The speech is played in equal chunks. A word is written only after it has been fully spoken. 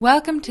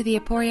Welcome to the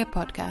Aporia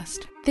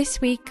podcast. This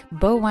week,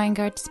 Bo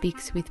Weingart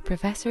speaks with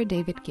Professor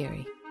David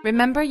Geary.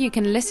 Remember, you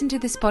can listen to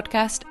this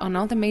podcast on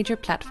all the major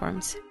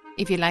platforms.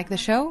 If you like the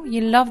show,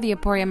 you'll love the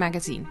Aporia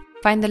magazine.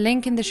 Find the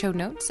link in the show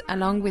notes,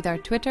 along with our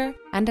Twitter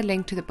and a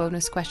link to the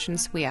bonus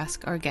questions we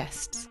ask our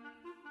guests.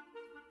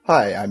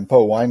 Hi, I'm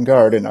Bo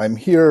Weingart, and I'm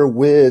here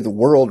with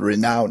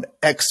world-renowned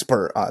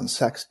expert on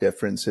sex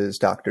differences,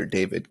 Dr.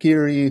 David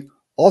Geary.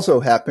 Also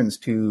happens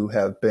to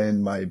have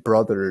been my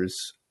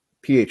brother's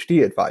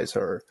PhD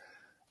advisor.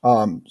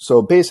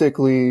 So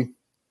basically,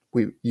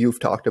 you've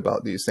talked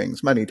about these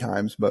things many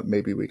times, but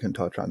maybe we can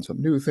touch on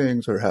some new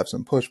things or have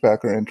some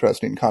pushback or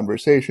interesting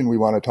conversation. We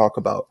want to talk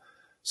about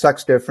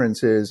sex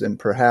differences and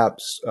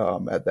perhaps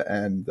at the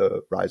end,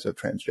 the rise of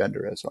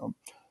transgenderism.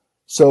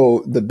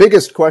 So the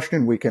biggest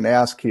question we can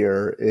ask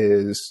here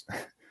is,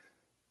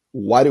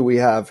 why do we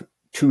have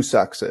two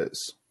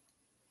sexes?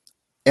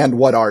 And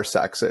what are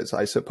sexes,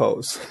 I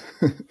suppose?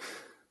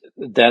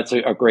 That's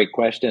a great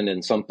question,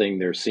 and something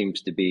there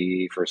seems to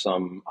be, for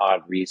some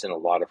odd reason, a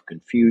lot of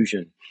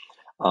confusion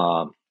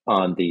on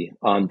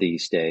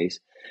these days.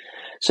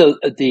 So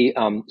the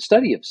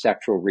study of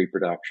sexual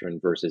reproduction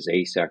versus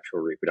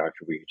asexual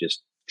reproduction, where you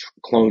just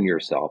clone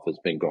yourself, has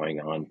been going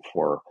on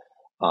for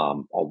a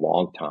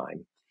long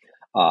time.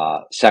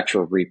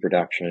 Sexual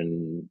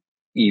reproduction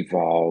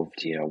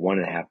evolved,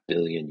 1.5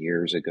 billion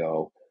years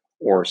ago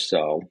or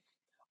so,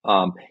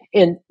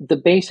 and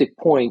the basic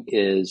point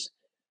is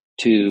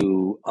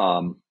to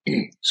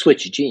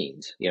switch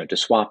genes, to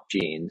swap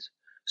genes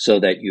so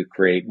that you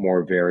create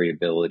more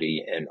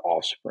variability in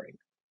offspring.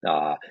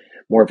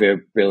 More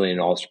variability in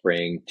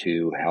offspring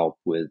to help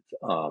with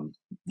the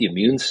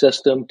immune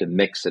system, to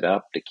mix it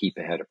up, to keep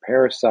ahead of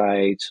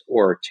parasites,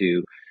 or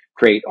to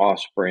create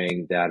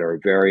offspring that are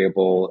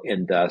variable,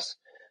 and thus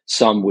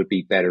some would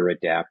be better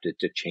adapted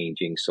to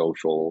changing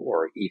social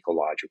or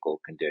ecological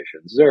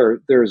conditions.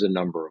 There's a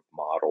number of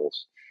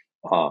models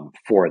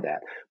for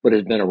that, but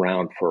it's been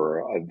around for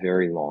a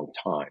very long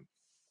time.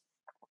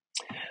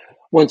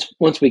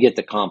 Once we get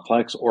to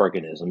complex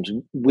organisms,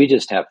 we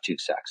just have two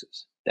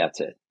sexes.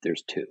 That's it.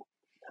 There's two.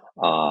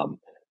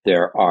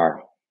 There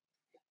are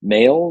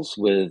males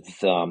with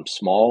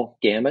small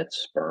gametes,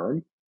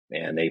 sperm,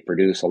 and they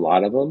produce a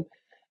lot of them,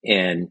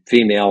 and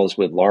females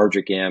with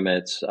larger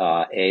gametes,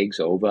 eggs,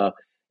 ova,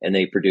 and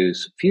they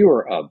produce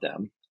fewer of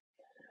them.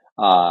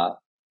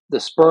 The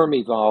sperm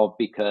evolved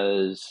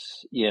because,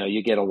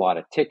 you get a lot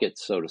of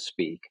tickets, so to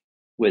speak,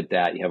 with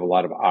that. You have a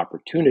lot of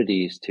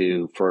opportunities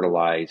to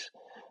fertilize,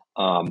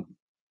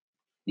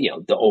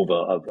 the ova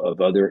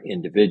of other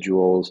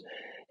individuals.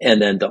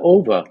 And then the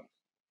ova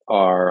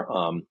are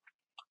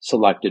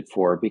selected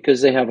for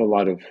because they have a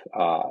lot of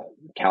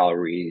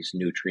calories,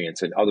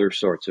 nutrients, and other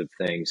sorts of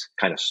things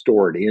kind of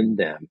stored in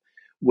them,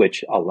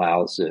 which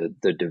allows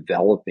the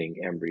developing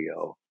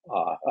embryo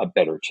a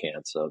better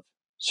chance of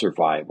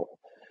survival.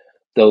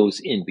 Those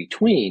in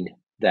between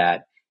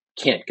that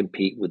can't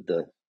compete with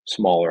the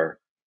smaller,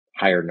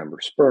 higher number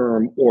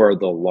sperm or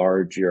the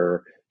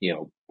larger,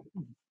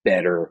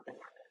 better,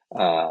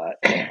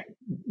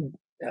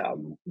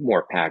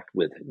 more packed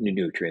with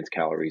nutrients,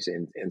 calories,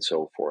 and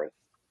so forth,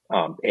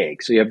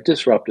 eggs. So you have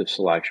disruptive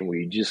selection where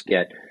you just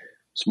get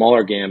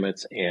smaller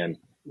gametes and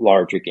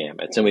larger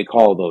gametes, and we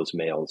call those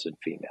males and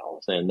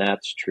females. And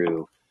that's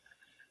true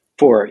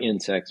for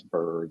insects,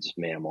 birds,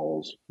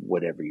 mammals,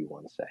 whatever you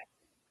want to say.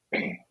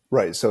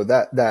 Right. So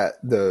that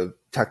the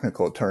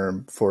technical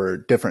term for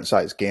different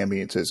size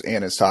gametes is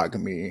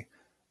anisogamy.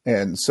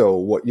 And so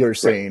what you're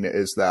saying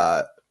is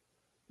that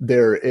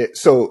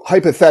so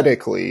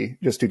hypothetically,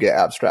 just to get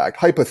abstract,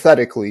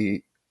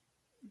 hypothetically,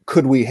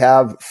 could we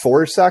have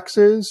four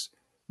sexes,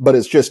 but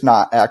it's just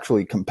not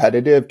actually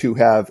competitive to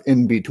have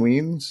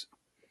in-betweens?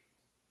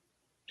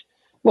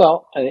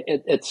 Well,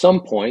 at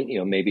some point,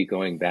 maybe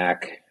going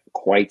back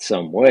quite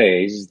some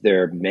ways,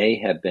 there may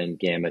have been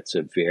gametes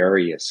of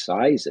various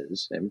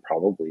sizes, and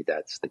probably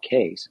that's the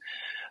case.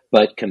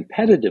 But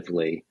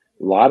competitively,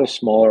 a lot of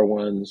smaller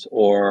ones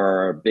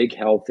or big,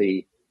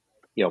 healthy,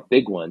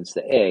 big ones,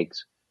 the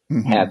eggs,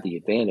 have the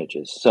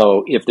advantages.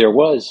 So if there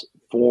was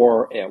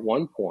four at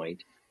one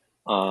point,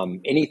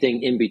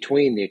 anything in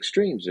between the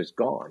extremes is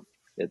gone.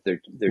 They're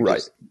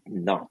just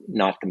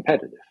not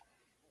competitive.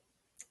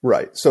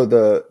 Right. So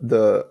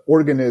the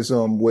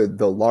organism with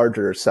the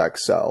larger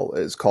sex cell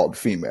is called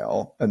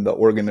female, and the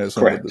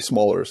organism with the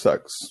smaller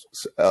sex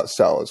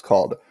cell is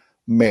called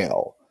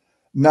male.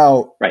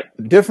 Now,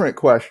 a different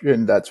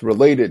question that's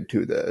related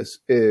to this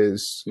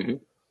is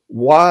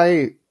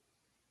why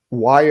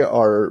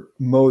are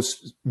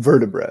most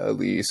vertebrates, at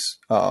least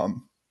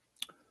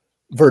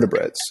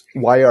vertebrates,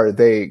 why are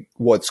they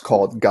what's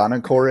called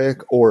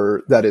gonochoric,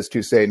 or that is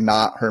to say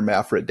not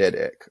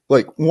hermaphroditic?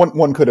 Like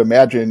one could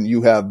imagine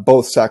you have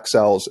both sex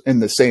cells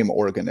in the same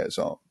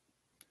organism.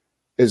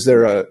 Is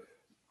there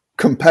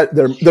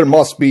there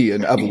must be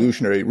an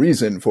evolutionary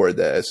reason for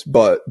this,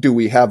 but do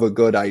we have a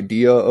good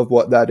idea of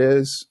what that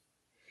is?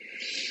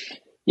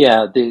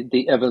 Yeah,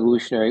 the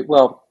evolutionary,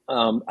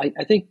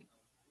 I think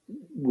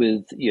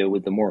with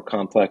the more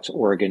complex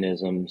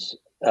organisms,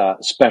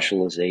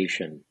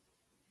 specialization.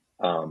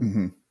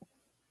 Mm-hmm.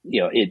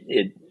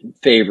 It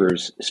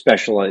favors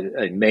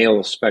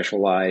males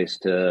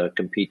specialized to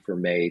compete for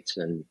mates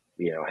and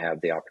have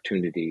the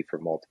opportunity for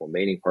multiple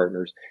mating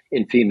partners,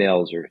 and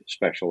females are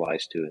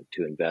specialized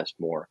to invest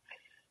more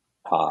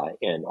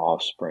in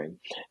offspring.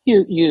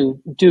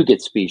 You do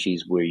get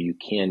species where you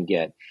can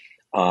get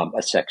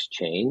a sex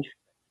change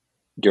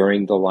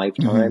during the Mm-hmm.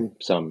 lifetime.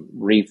 Some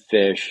reef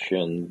fish,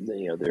 and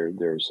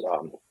there's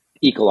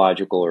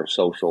ecological or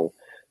social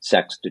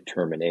sex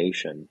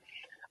determination.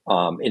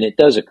 And it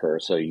does occur,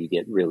 so you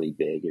get really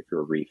big if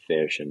you're a reef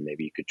fish, and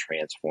maybe you could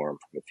transform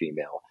from a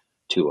female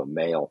to a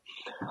male.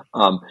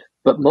 Um,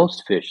 but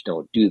most fish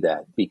don't do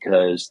that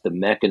because the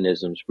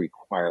mechanisms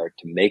required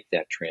to make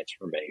that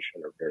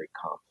transformation are very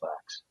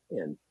complex,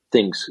 and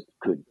things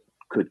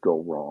could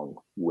go wrong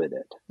with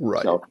it.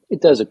 Right. So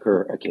it does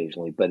occur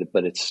occasionally, but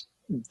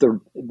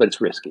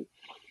it's risky.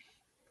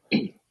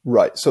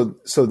 Right. So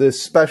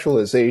this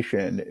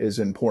specialization is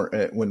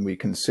important when we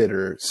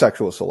consider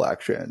sexual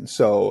selection.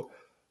 So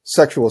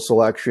sexual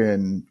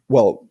selection,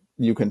 well,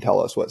 you can tell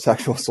us what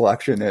sexual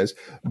selection is,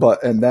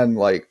 and then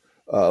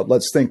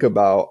let's think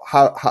about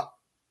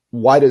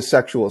why does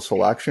sexual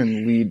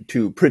selection lead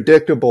to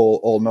predictable,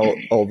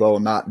 although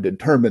not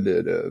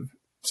determinative,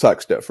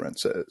 sex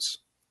differences?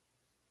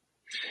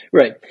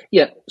 Right.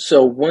 Yeah.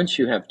 So once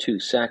you have two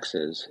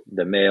sexes,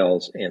 the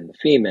males and the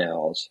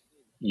females,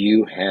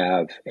 you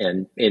have,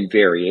 and in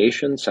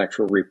variation,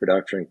 sexual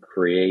reproduction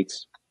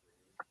creates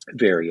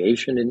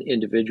variation in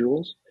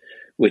individuals,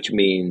 which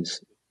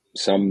means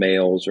some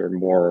males are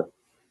more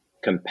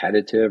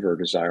competitive or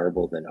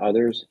desirable than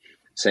others.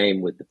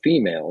 Same with the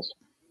females.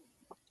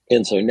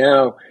 And so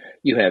now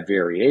you have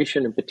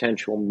variation in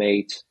potential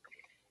mates,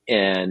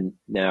 and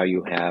now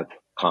you have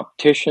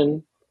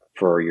competition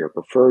for your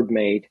preferred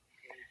mate.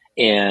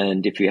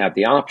 And if you have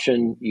the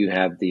option, you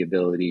have the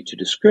ability to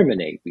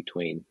discriminate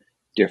between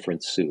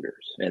different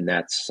suitors. And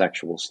that's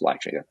sexual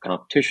selection. You have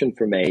competition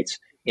for mates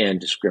and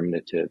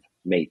discriminative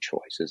mate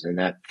choices. And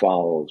that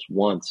follows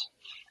once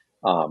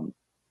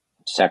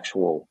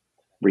sexual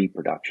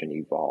reproduction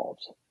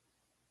evolves.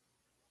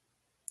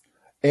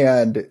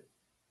 And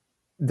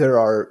there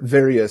are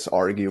various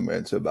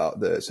arguments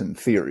about this and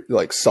theory,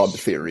 like sub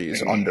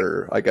theories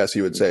under, I guess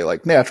you would say,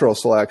 like natural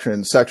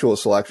selection. Sexual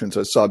selection is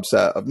a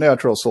subset of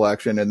natural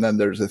selection. And then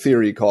there's a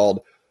theory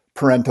called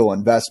parental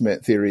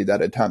investment theory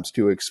that attempts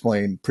to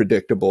explain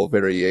predictable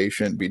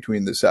variation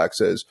between the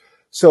sexes.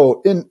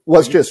 So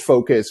let's just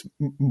focus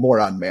more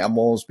on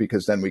mammals,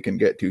 because then we can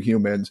get to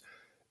humans.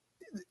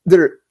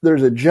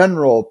 There's a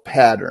general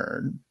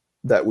pattern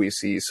that we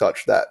see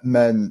such that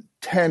males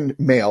tend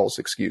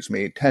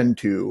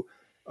to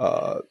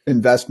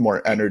invest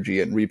more energy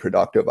in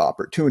reproductive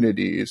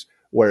opportunities,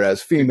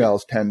 whereas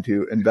females tend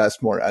to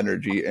invest more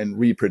energy in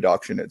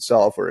reproduction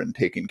itself or in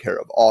taking care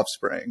of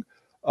offspring.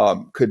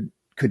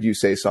 Could you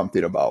say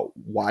something about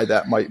why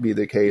that might be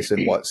the case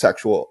and what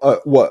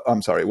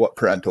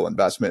parental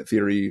investment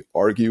theory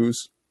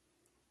argues?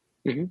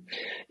 Mm-hmm.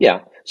 Yeah.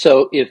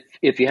 So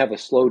if you have a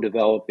slow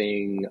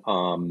developing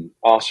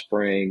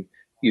offspring,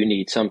 you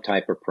need some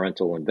type of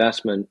parental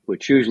investment,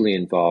 which usually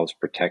involves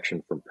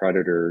protection from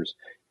predators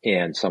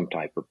and some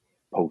type of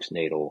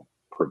postnatal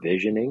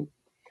provisioning.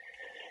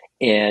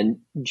 And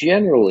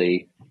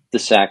generally, the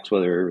sex,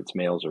 whether it's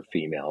males or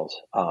females,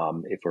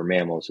 if we're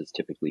mammals, it's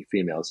typically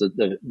females.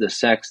 The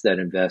sex that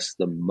invests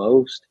the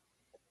most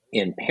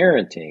in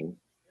parenting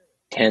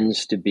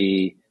tends to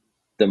be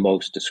the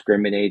most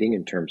discriminating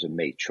in terms of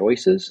mate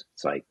choices.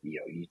 It's like,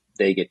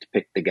 they get to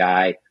pick the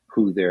guy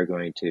who they're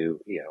going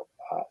to,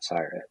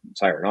 sire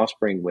an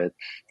offspring with,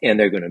 and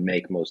they're going to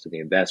make most of the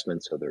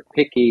investments, so they're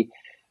picky,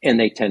 and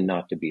they tend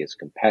not to be as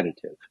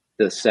competitive.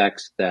 The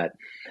sex that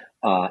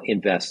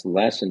invests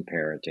less in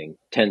parenting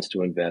tends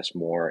to invest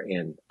more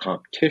in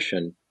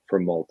competition for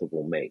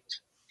multiple mates.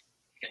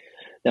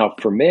 Now,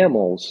 for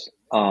mammals,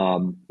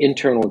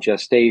 internal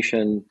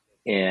gestation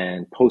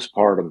and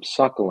postpartum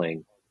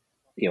suckling,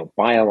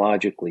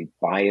 biologically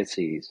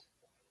biases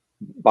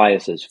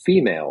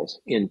females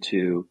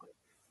into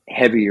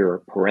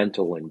heavier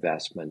parental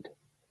investment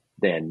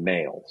than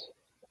males.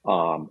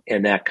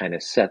 And that kind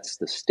of sets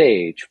the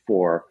stage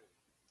for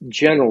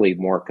generally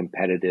more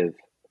competitive,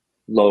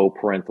 low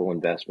parental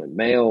investment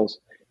males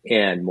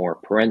and more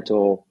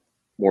parental,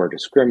 more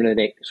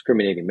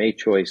discriminating mate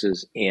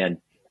choices and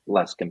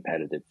less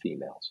competitive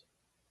females.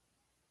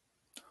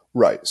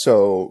 Right.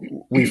 So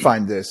we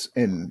find this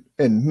in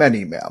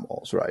many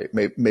mammals, right?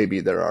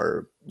 Maybe there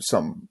are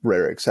some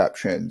rare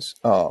exceptions,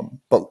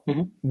 but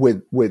Mm-hmm.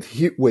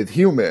 with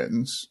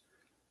humans,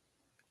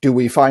 do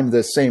we find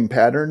this same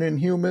pattern in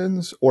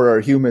humans, or are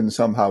humans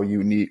somehow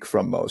unique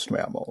from most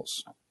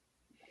mammals?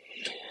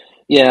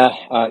 Yeah,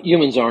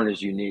 humans aren't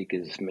as unique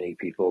as many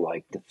people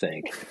like to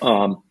think.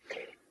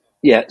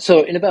 Yeah,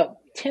 so in about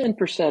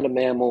 10% of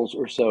mammals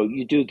or so,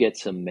 you do get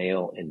some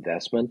male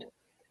investment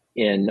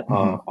in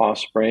Mm-hmm.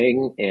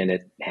 offspring, and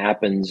it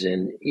happens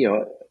in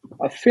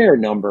a fair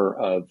number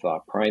of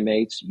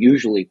primates.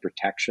 Usually,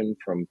 protection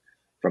from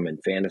from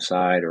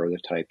infanticide or other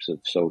types of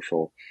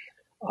social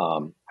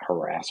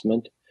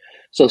harassment.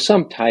 So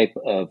some type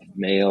of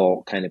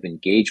male kind of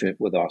engagement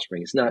with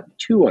offspring is not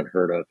too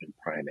unheard of in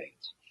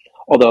primates,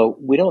 although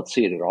we don't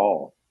see it at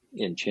all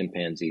in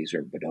chimpanzees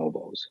or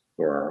bonobos,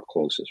 who are our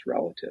closest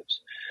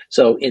relatives.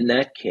 So in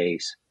that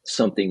case,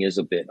 something is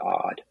a bit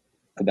odd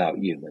about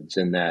humans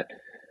in that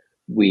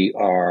we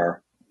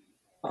are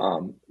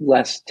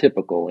less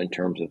typical in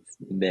terms of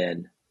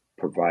men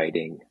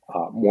providing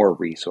more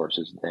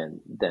resources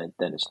than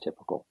is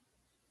typical.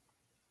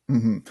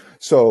 Mm-hmm.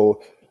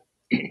 So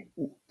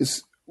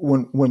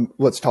when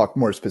let's talk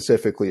more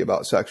specifically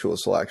about sexual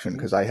selection,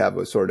 because I have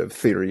a sort of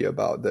theory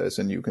about this,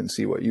 and you can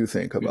see what you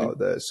think about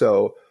this.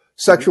 So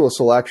sexual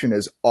selection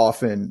is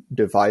often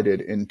divided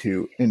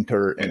into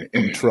inter and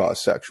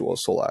intrasexual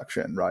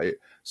selection, right?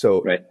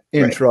 So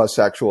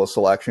intrasexual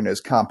selection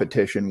is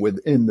competition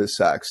within the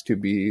sex to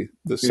be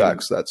the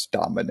sex that's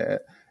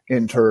dominant.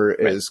 Inter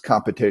is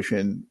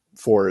competition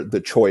for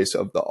the choice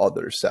of the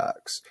other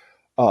sex.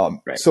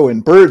 So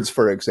in birds,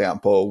 for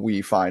example,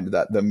 we find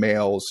that the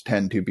males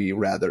tend to be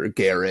rather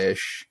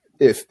garish,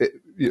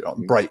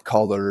 bright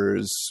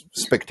colors,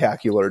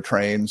 spectacular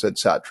trains,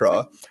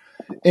 etc.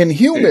 In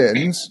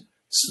humans,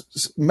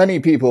 many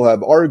people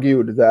have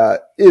argued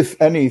that,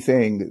 if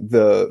anything,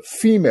 the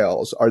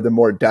females are the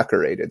more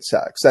decorated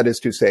sex. That is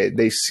to say,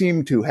 they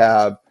seem to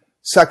have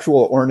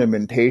sexual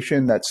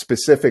ornamentation that's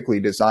specifically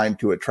designed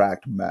to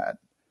attract men.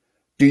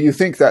 Do you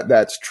think that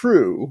that's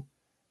true?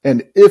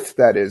 And if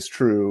that is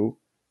true,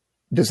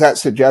 does that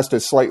suggest a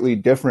slightly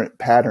different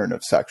pattern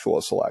of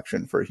sexual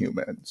selection for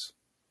humans?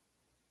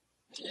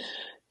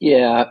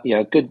 Yeah,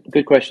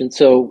 good question.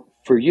 So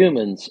for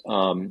humans,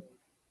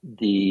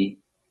 the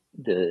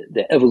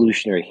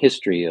evolutionary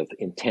history of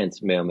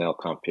intense male-male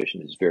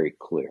competition is very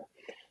clear.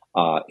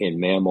 In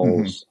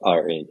mammals,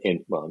 or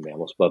in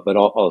mammals, but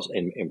also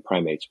in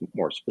primates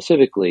more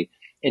specifically,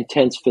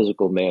 intense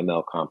physical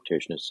male-male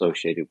competition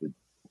associated with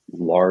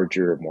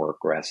larger, more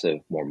aggressive,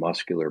 more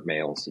muscular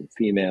males than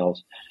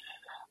females.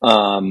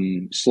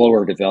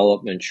 Slower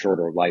development,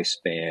 shorter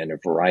lifespan, a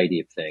variety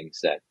of things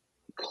that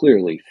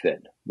clearly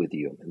fit with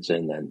humans.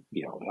 And then,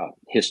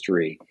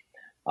 history,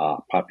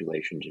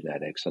 population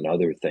genetics, and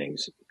other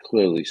things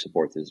clearly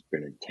support there's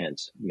been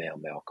intense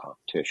male-male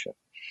competition.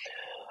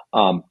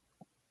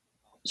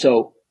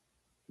 So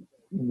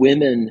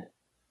women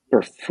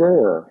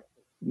prefer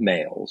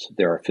males.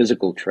 There are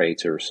physical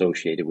traits that are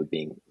associated with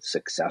being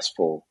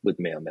successful with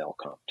male-male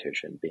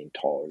competition, being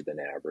taller than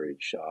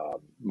average,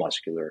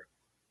 muscular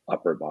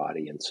upper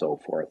body, and so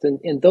forth.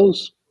 And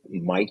those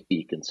might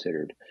be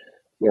considered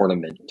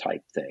ornament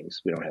type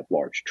things. We don't have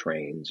large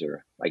trains,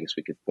 or I guess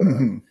we could put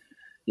on,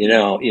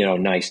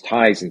 nice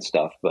ties and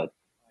stuff, but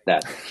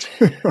that,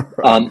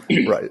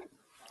 right.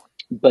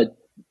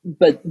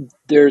 But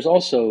there's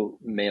also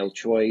male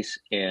choice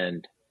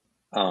and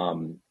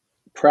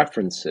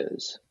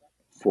preferences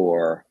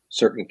for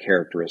certain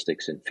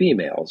characteristics in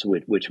females,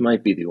 which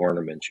might be the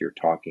ornaments you're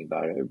talking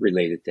about,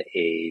 related to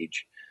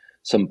age,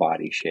 some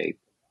body shape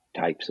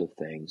types of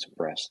things,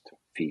 breast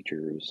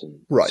features, and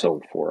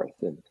so forth.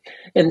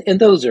 And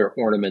those are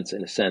ornaments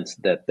in a sense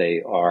that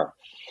they are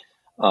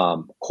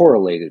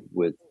correlated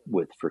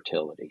with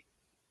fertility.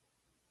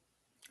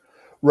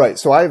 Right.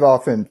 So I've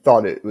often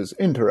thought it was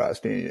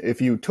interesting.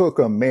 If you took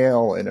a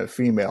male and a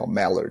female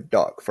mallard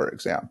duck, for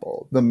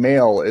example, the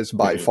male is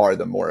by far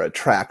the more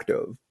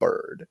attractive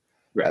bird,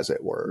 as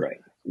it were. Right.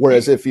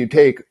 Whereas if you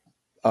take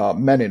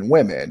men and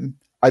women,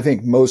 I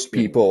think most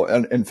people,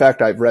 and in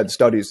fact, I've read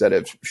studies that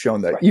have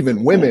shown that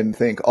even women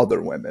think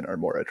other women are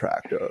more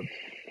attractive.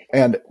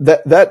 And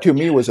that to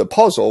me was a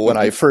puzzle when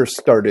I first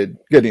started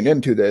getting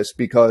into this,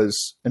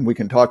 because, and we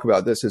can talk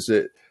about this, is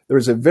that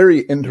there's a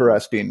very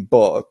interesting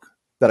book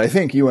that I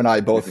think you and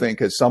I both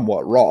think is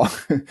somewhat wrong,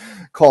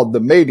 called The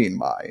Mating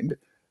Mind,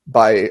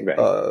 by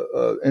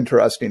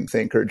interesting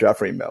thinker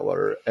Jeffrey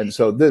Miller. And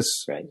so this,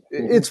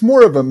 it's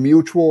more of a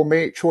mutual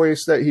mate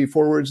choice that he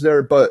forwards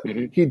there, but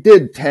he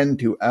did tend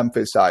to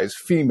emphasize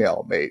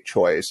female mate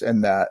choice,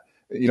 and that,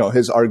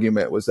 his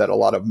argument was that a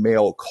lot of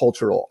male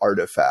cultural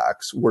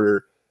artifacts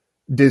were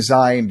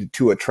designed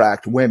to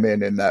attract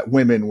women, and that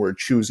women were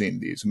choosing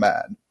these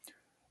men.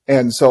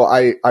 And so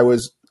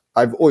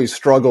I've always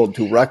struggled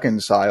to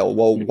reconcile,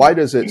 well, why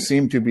does it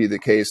seem to be the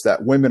case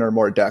that women are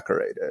more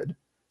decorated,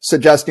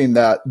 suggesting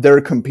that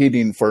they're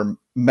competing for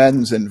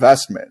men's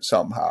investment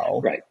somehow.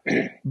 Right.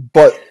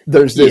 But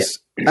there's this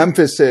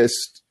emphasis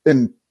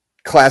in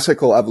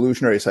classical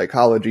evolutionary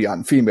psychology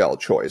on female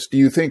choice. Do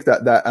you think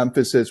that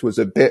emphasis was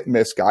a bit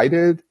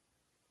misguided?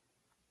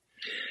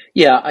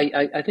 Yeah,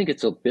 I think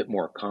it's a bit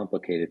more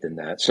complicated than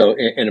that. So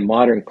in a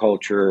modern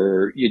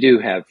culture, you do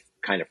have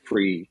kind of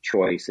free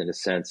choice in a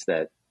sense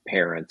that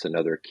parents and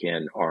other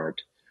kin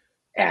aren't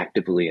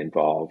actively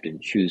involved in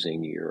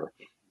choosing your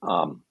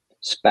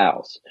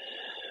spouse.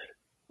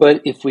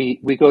 But if we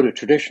go to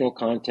traditional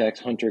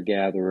context,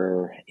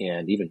 hunter-gatherer,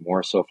 and even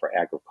more so for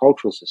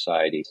agricultural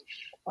societies,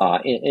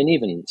 and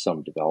even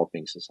some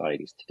developing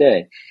societies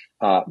today,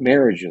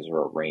 marriages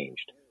are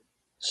arranged.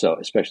 So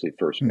especially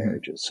first Hmm.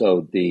 marriages.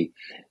 So the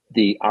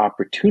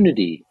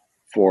opportunity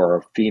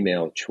for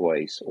female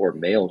choice or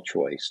male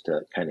choice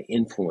to kind of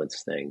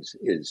influence things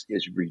is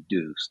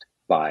reduced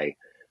by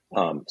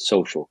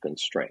social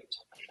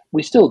constraints.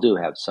 We still do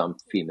have some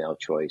female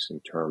choice in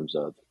terms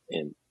of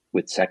in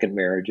with second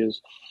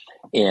marriages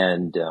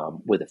and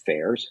with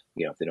affairs.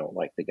 You know, if they don't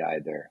like the guy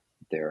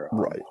they're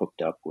Right.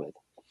 hooked up with.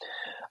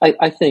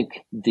 I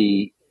think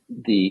the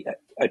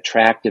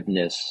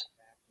attractiveness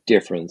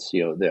difference,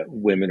 you know, that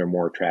women are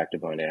more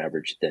attractive on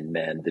average than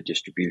men. The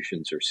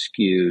distributions are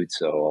skewed,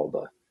 so all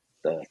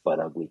the butt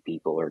ugly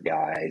people are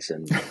guys,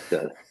 and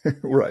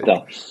Right.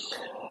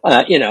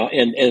 the you know,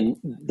 and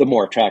the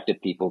more attractive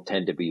people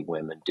tend to be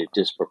women,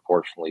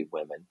 disproportionately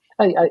women.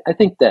 I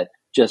think that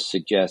just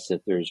suggests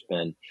that there's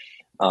been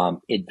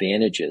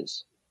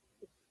advantages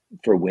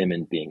for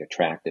women being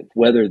attractive,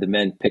 whether the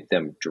men pick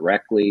them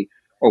directly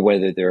or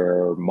whether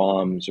they're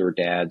moms or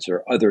dads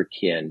or other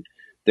kin.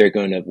 They're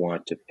going to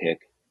want to pick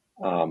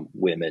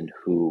women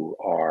who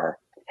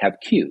have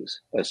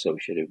cues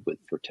associated with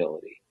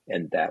fertility,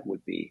 and that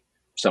would be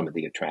some of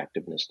the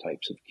attractiveness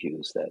types of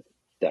cues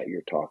that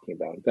you're talking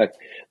about. In fact,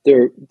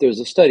 there's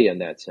a study on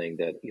that saying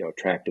that, you know,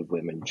 attractive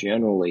women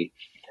generally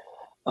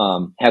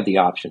have the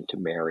option to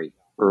marry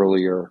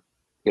earlier.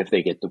 If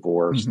they get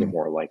divorced, they're Hmm.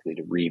 more likely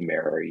to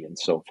remarry and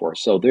so forth.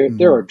 So there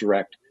Hmm. are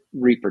direct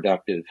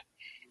reproductive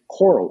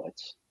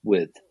correlates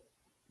with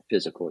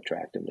physical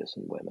attractiveness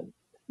in women,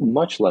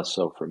 much less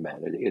so for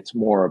men. It's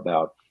more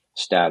about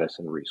status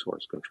and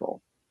resource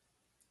control.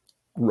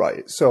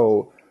 Right.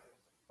 So,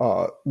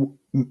 uh,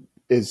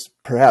 is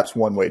perhaps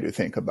one way to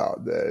think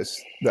about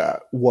this,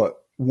 that what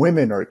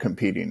women are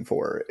competing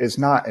for is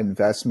not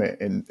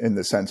investment in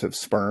the sense of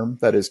sperm.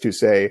 That is to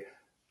say,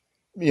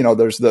 you know,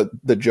 there's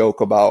the joke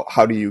about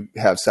how do you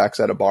have sex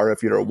at a bar?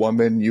 If you're a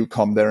woman, you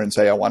come there and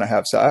say, I want to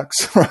have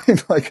sex,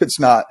 right? Like it's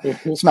not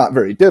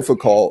very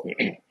difficult.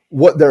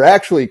 What they're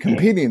actually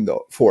competing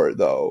for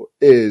though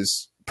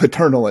is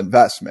paternal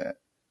investment.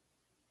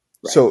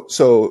 Right.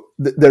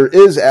 There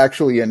is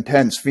actually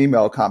intense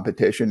female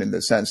competition in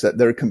the sense that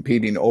they're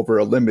competing over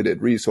a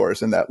limited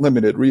resource, and that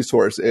limited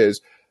resource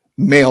is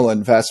male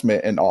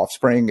investment in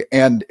offspring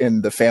and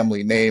in the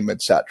family name,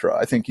 etc.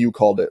 I think you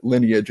called it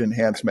lineage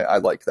enhancement. I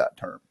like that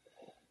term.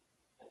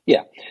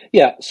 Yeah.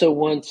 Yeah. So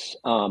once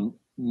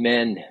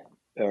men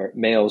or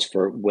males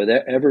for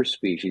whatever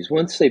species,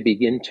 once they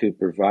begin to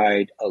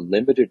provide a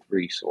limited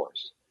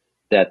resource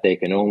that they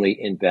can only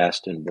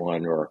invest in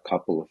one or a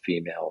couple of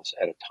females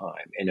at a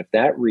time, and if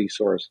that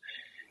resource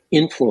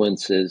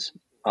influences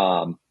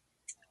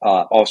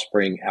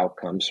offspring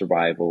outcome,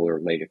 survival, or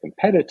later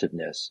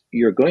competitiveness,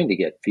 you're going to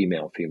get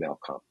female-female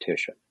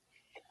competition.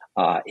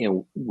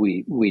 And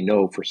we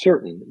know for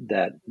certain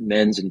that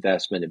men's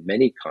investment in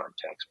many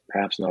contexts,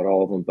 perhaps not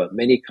all of them, but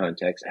many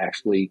contexts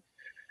actually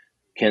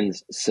can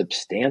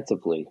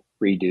substantively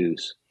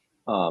reduce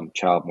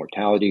child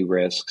mortality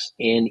risks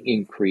and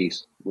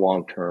increase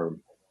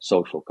long-term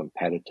social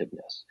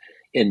competitiveness.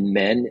 And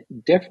men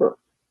differ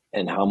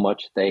in how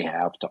much they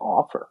have to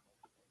offer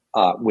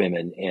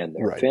women and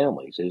their Right.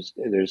 families.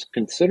 There's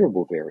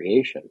considerable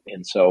variation,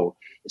 and so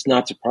it's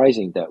not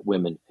surprising that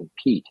women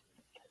compete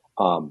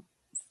um,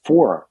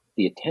 for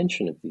the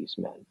attention of these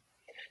men.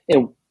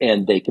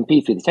 And they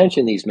compete for the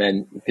attention of these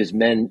men because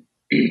men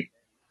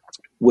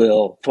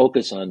will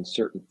focus on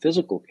certain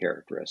physical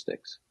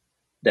characteristics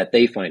that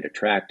they find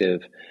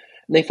attractive.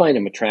 And they find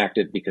them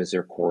attractive because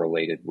they're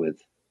correlated with,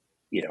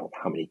 you know,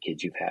 how many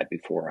kids you've had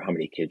before, how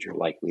many kids you're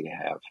likely to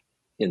have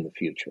in the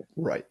future.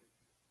 Right.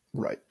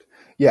 Right.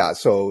 Yeah.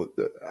 So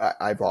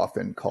I've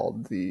often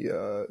called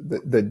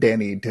the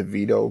Danny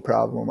DeVito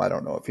problem. I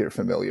don't know if you're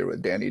familiar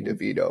with Danny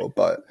DeVito,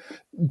 but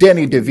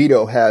Danny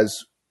DeVito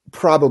has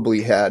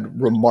probably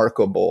had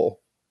remarkable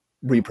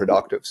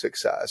reproductive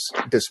success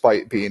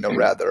despite being a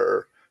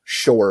rather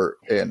short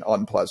and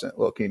unpleasant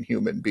looking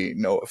human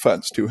being. No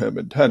offense to him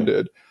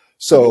intended.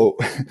 So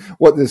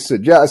what this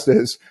suggests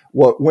is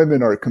what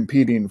women are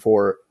competing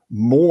for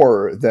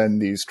more than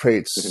these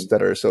traits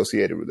that are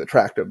associated with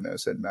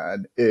attractiveness in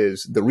men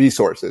is the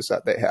resources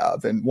that they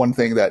have. And one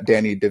thing that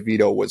Danny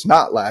DeVito was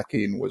not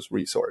lacking was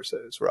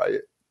resources, right?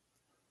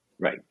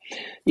 Right.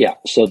 Yeah.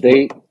 So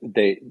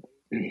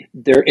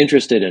they're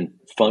interested in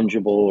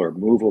fungible or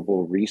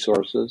movable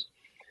resources.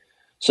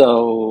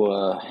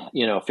 So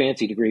you know, a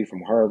fancy degree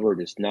from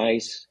Harvard is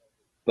nice,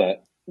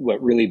 but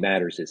what really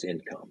matters is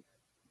income.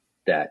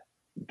 That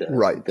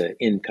Right. the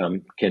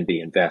income can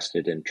be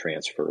invested and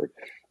transferred.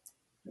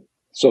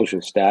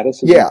 Social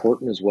status is Yeah.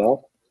 important as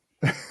well.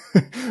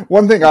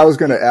 One thing I was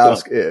going to Go on.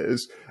 ask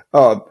is,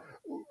 uh,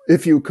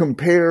 if you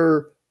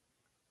compare,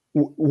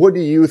 what do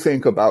you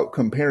think about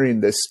comparing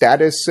the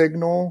status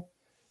signal,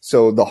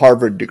 so the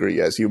Harvard degree,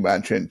 as you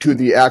mentioned, to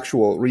the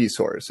actual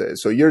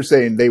resources? So you're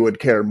saying they would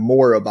care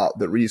more about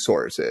the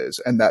resources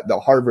and that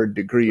the Harvard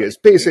degree Right. is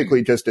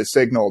basically just a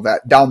signal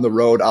that down the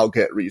road I'll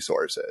get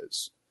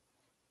resources.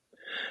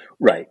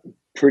 Right.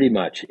 Pretty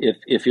much.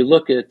 If you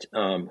look at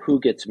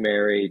who gets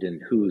married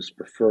and who's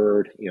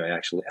preferred,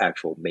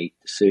 actual mate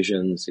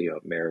decisions,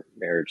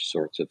 marriage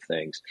sorts of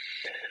things.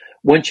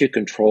 Once you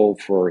control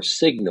for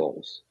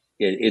signals,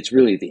 it's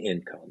really the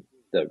income,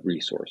 the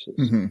resources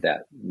Mm-hmm.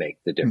 that make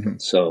the Mm-hmm.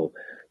 difference. So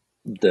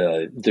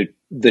the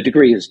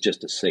degree is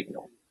just a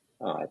signal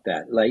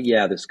that, like,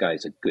 yeah, this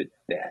guy's a good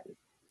bet.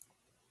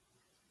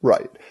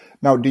 Right.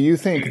 Now, do you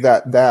think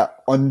that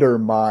that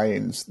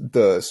undermines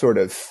the sort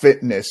of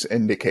fitness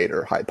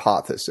indicator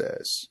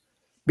hypothesis?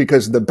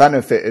 Because the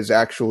benefit is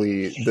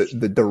actually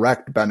the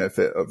direct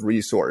benefit of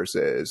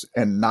resources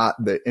and not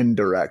the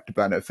indirect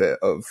benefit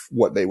of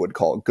what they would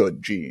call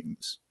good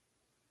genes.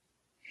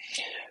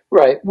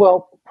 Right.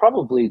 Well,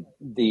 probably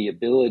the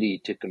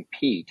ability to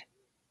compete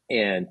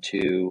and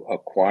to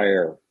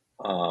acquire,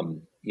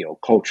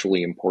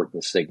 culturally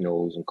important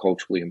signals and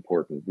culturally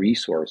important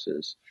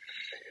resources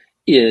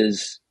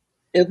is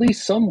at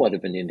least somewhat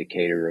of an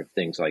indicator of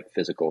things like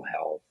physical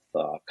health,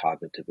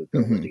 cognitive Mm-hmm.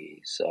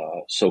 abilities,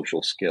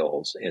 social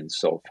skills, and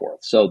so forth.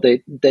 So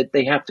they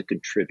have to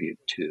contribute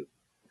to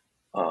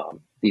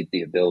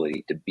the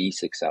ability to be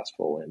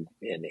successful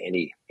in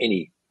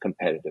any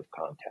competitive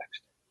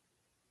context.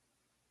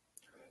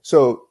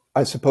 So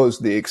I suppose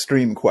the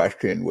extreme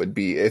question would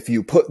be if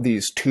you put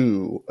these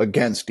two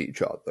against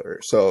each other.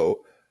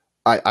 So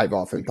I've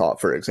often thought,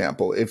 for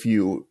example, if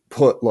you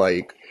put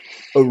like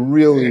a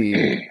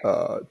really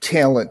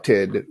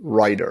talented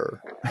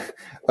writer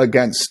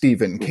against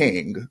Stephen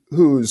King,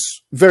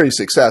 who's very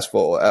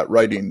successful at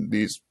writing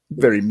these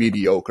very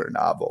mediocre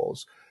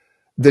novels,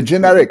 the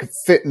genetic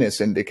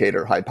fitness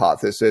indicator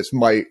hypothesis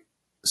might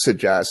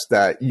suggest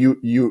that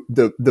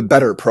the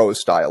better prose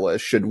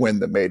stylist should win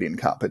the mating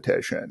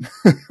competition,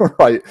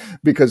 right?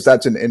 Because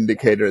that's an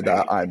indicator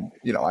that I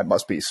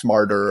must be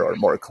smarter or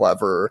more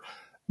clever.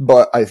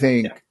 But I Yeah.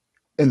 think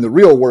in the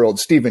real world,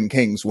 Stephen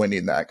King's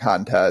winning that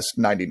contest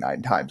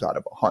 99 times out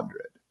of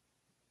 100.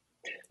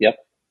 Yep.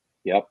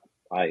 Yep.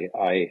 I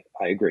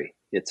agree.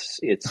 It's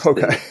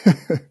Okay.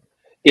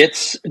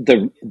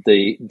 the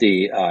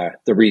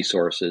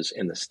resources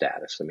and the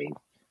status. I mean,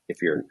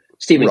 if you're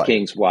Stephen Right.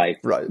 King's wife,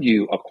 Right.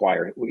 you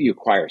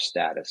acquire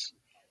status,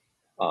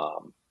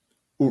 um,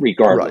 Right.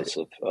 regardless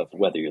of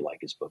whether you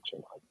like his books or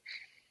not.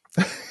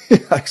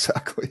 Yeah,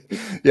 exactly.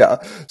 Yeah.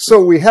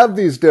 So we have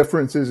these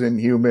differences in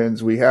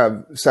humans. We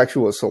have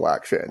sexual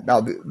selection. Now,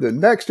 the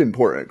next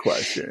important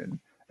question,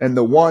 and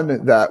the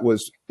one that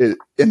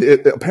and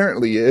it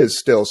apparently is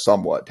still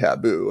somewhat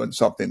taboo and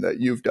something that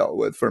you've dealt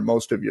with for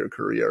most of your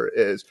career,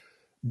 is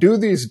do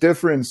these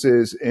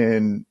differences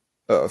in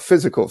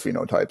physical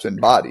phenotypes and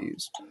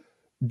bodies,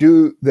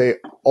 do they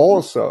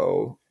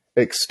also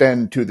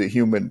extend to the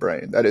human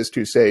brain? That is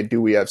to say, do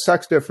we have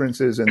sex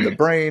differences in the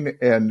brain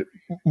and,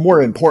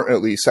 more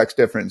importantly, sex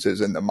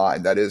differences in the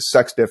mind? That is,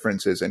 sex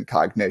differences in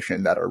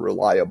cognition that are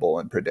reliable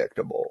and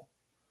predictable.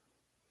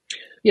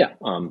 Yeah,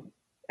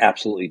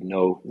 absolutely,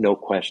 no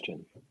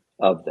question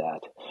of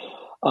that.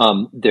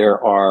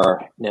 There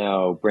are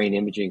now brain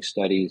imaging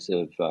studies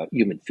of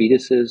human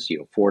fetuses,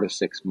 4 to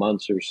 6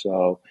 months or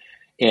so,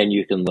 and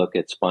you can look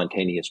at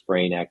spontaneous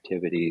brain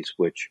activities,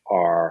 which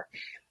are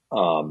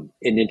an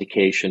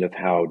indication of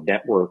how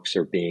networks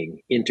are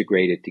being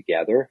integrated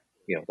together.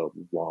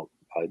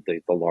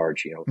 The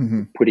large,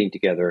 Mm-hmm. putting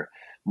together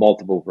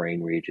multiple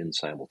brain regions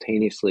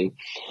simultaneously.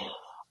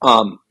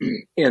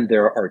 And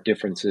there are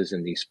differences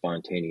in these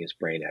spontaneous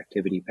brain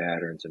activity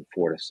patterns in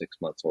 4 to 6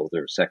 months old.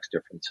 There are sex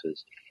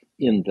differences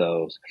in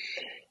those.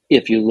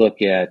 If you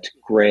look at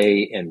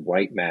gray and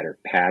white matter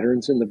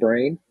patterns in the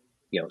brain,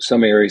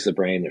 some areas of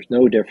the brain, there's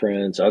no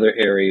difference. Other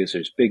areas,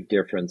 there's big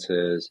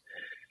differences.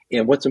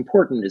 And what's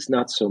important is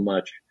not so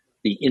much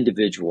the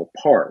individual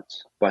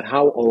parts, but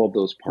how all of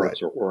those Right.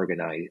 parts are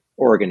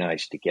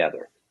organized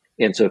together.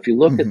 And so if you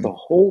look at Mm-hmm. the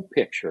whole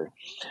picture,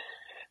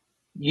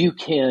 you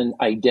can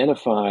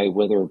identify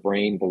whether a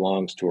brain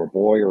belongs to a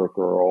boy or a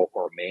girl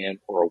or a man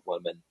or a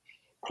woman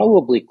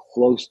probably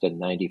close to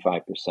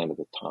 95% of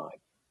the time,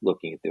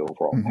 looking at the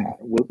overall Mm-hmm.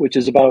 pattern, which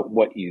is about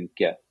what you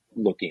get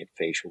looking at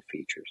facial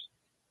features.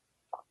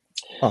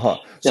 Uh-huh.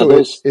 Now, So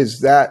is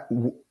that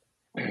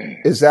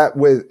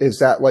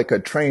like a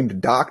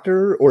trained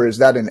doctor, or is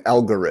that an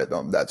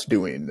algorithm that's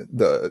doing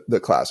the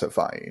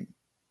classifying?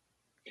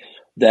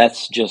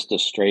 that's just a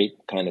straight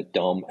kind of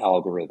dumb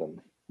algorithm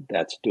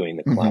that's doing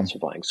the Mm-hmm.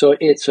 classifying. So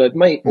it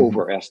might Mm-hmm.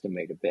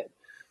 overestimate a bit.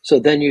 So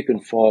then you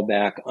can fall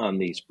back on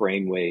these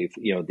brainwave,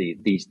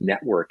 these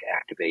network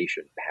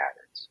activation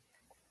patterns.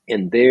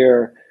 And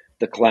there,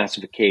 the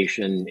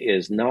classification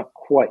is not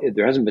quite,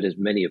 there hasn't been as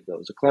many of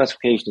those. The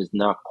classification is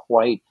not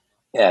quite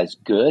as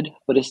good,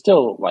 but it's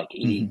still like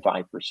Mm-hmm.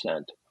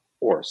 85%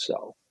 or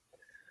so.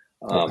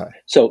 Okay.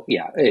 So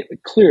yeah,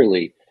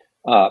 clearly,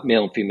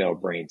 male and female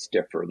brains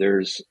differ.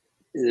 There's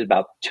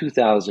about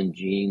 2,000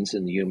 genes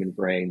in the human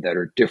brain that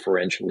are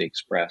differentially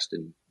expressed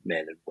in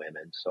men and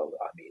women. So,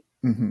 I mean,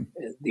 Mm-hmm.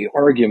 the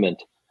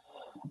argument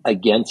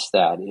against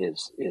that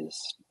is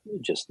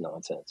just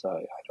nonsense.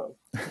 I don't.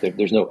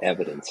 There's no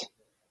evidence.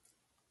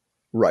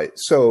 Right.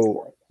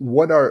 So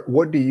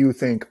what do you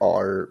think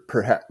are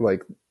perhaps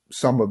like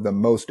some of the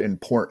most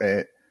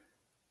important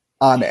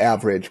on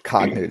average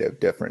cognitive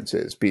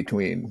differences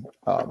between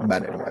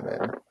men and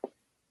women?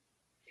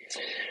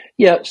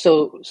 Yeah,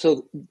 so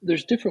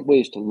there's different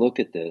ways to look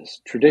at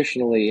this.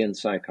 Traditionally in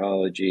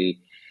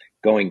psychology,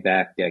 going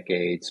back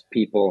decades,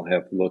 people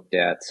have looked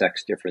at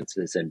sex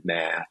differences in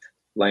math,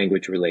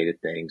 language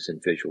related things,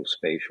 and visual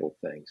spatial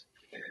things.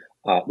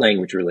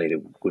 Language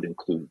related would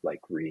include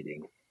like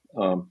reading.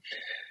 Um,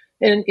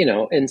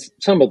 and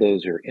some of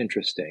those are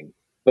interesting.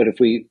 But if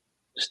we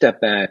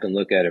step back and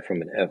look at it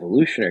from an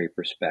evolutionary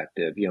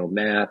perspective,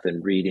 math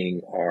and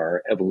reading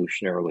are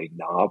evolutionarily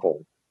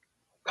novel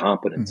Hmm.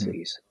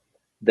 competencies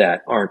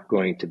that aren't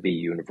going to be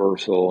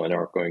universal and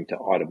aren't going to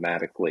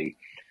automatically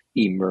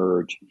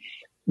emerge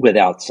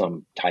without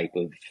some type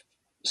of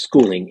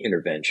schooling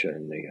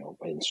intervention,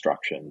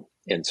 instruction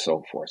and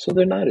so forth. So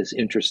they're not as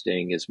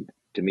interesting as,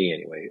 to me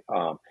anyway,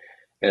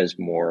 as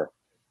more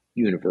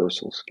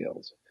universal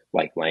skills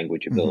like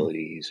language Hmm.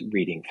 abilities,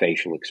 reading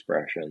facial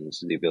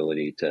expressions, the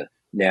ability to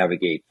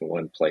navigate from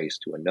one place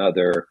to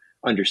another,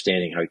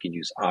 understanding how you can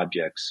use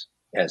objects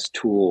as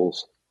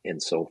tools,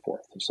 and so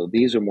forth. So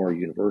these are more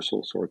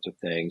universal sorts of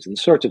things, and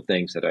the sorts of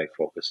things that I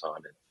focus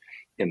on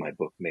in my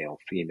book, Male,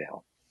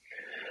 Female.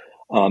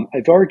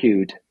 I've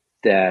argued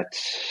that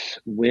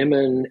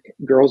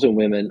girls and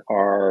women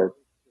are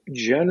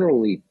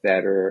generally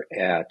better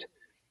at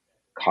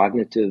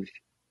cognitive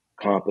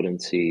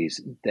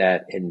competencies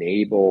that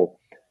enable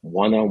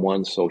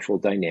one-on-one social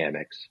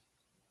dynamics,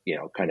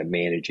 kind of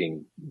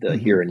managing the Hmm.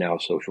 here and now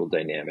social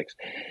dynamics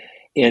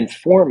and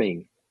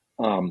forming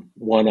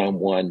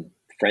one-on-one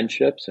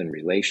friendships and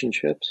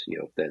relationships,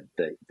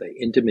 the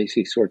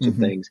intimacy sorts of Hmm.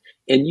 things,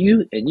 and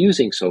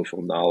using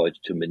social knowledge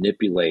to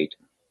manipulate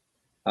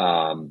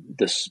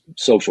the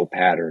social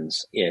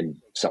patterns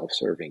in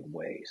self-serving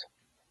ways.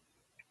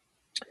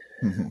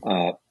 Hmm.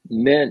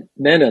 Men,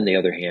 on the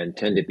other hand,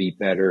 tend to be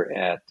better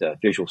at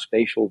visual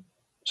spatial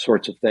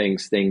sorts of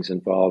things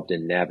involved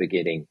in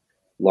navigating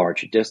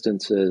large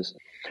distances.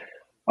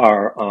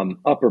 Our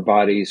upper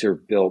bodies are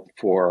built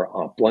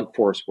for blunt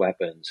force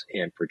weapons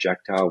and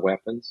projectile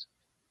weapons.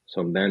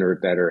 So men are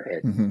better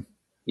at, Hmm.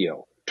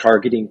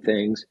 targeting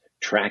things,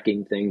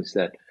 tracking things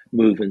that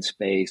move in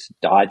space,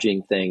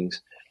 dodging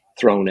things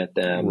thrown at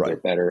them. They're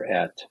Right. better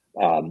at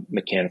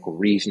mechanical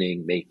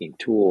reasoning, making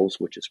tools,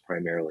 which is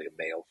primarily a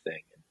male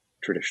thing in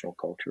traditional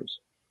cultures.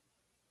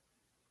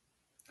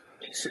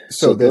 So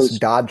So this those,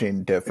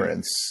 dodging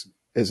difference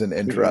is an mhm,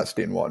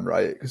 interesting one,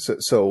 right?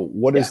 So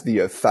what yeah. is the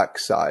effect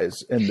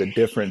size and the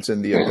difference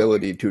in the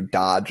ability to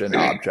dodge an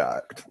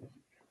object?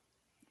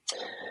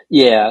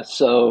 Yeah,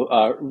 so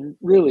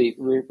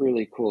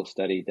really cool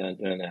study done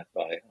that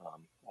by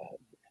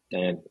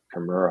Dan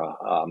Kimura,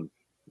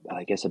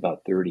 I guess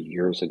about 30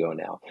 years ago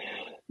now.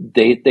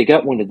 They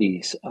got one of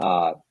these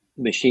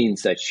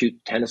machines that shoot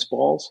tennis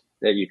balls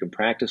that you can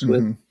practice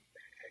with, Hmm.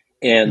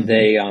 and Hmm.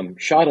 they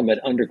shot them at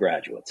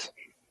undergraduates.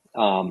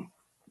 Um,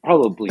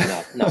 Probably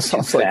That not too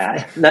sounds like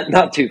bad,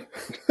 not too.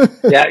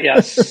 Yeah,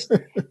 yes,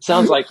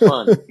 sounds like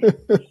fun.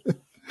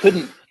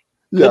 Couldn't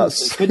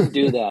yes. couldn't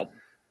do that.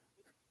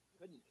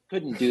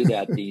 Couldn't do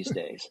that these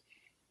days.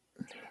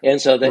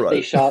 And so that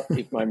they Right. shot,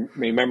 if I'm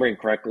remembering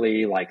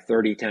correctly, like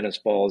 30 tennis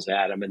balls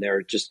at them, and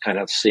they're just kind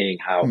of seeing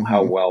how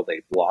Hmm. well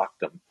they blocked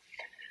them.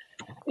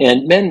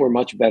 And men were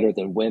much better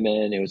than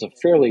women. It was a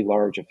fairly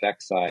large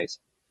effect size,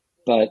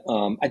 but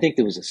I think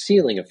there was a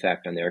ceiling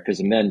effect on there because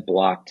the men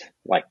blocked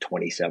like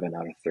 27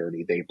 out of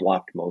 30. They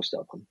blocked most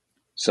of them,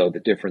 so the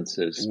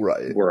differences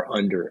Right. were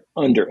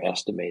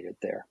underestimated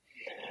there.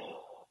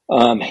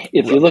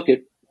 If you Right. look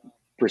at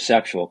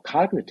perceptual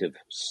cognitive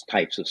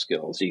types of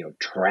skills,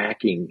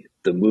 tracking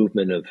the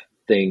movement of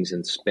things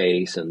in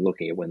space and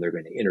looking at when they're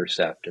going to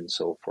intercept and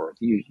so forth,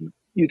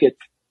 you get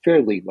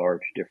fairly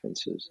large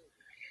differences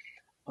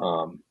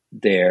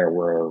there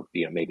where,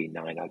 maybe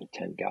 9 out of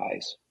 10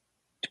 guys,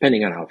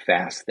 depending on how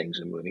fast things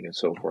are moving and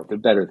so forth, they're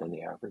better than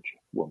the average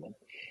woman.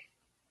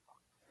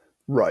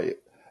 Right.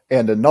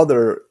 And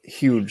another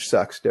huge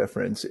sex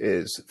difference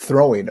is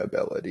throwing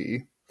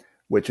ability,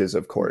 which is,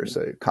 of course,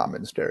 Mm-hmm. a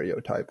common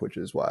stereotype, which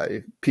is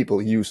why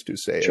people used to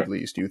say, at Sure.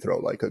 least you throw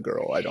like a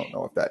girl. I don't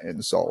know if that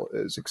insult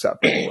is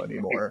acceptable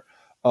anymore.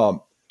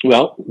 Um,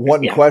 Well,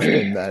 one yeah.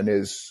 question then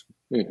is,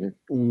 Mm-hmm.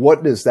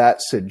 what does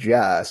that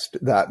suggest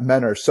that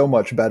men are so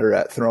much better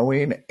at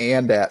throwing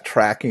and at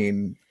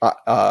tracking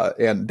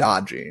and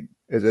dodging?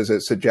 Does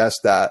it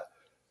suggest that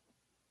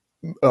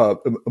uh,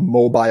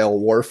 mobile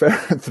warfare,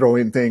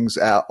 throwing things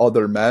at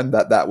other men,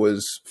 that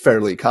was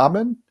fairly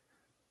common?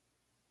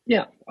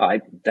 Yeah,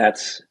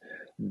 that's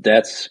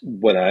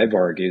what I've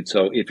argued.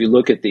 So if you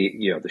look at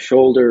the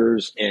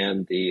shoulders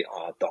and the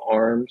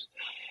arms,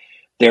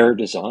 they're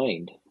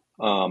designed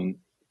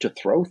to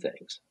throw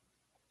things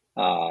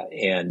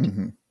and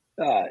Hmm.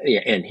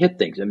 yeah, and hit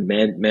things. And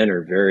men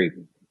are very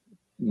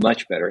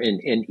much better.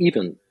 And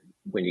even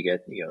when you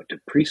get to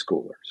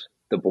preschoolers,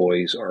 the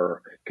boys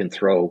are can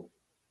throw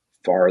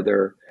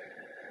farther,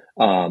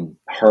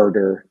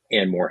 harder,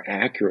 and more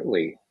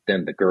accurately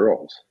than the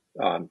girls.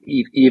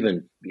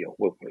 Even in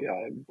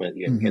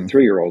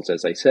 3-year-olds,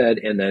 as I said,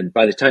 and then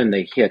by the time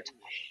they hit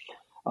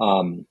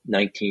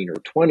 19 or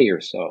 20 or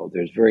so,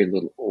 there's very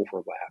little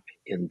overlap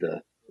in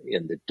the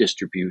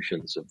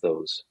distributions of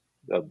those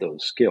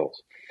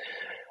skills.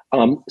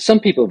 Some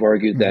people have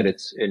argued that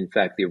it's, in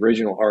fact, the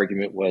original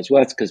argument was,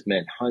 well, that's because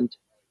men hunt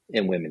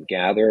and women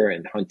gather,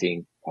 and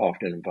hunting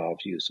often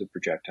involves use of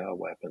projectile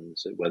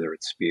weapons, whether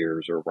it's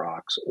spears or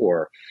rocks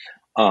or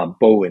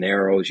bow and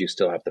arrows. You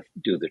still have to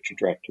do the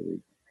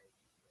trajectory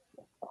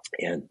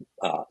and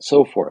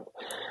so forth.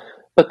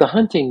 But the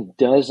hunting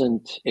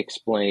doesn't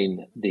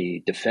explain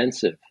the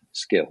defensive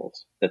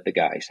skills that the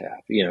guys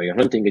have. You're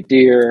hunting a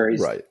deer, he's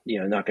Right.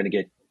 Not going to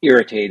get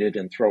irritated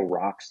and throw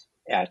rocks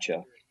at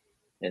you,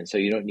 and so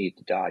you don't need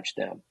to dodge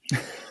them.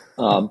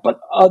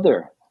 But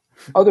other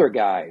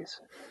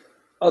guys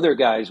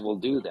will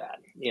do that.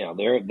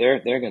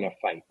 They're going to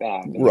fight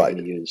back and Right.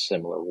 they're going to use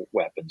similar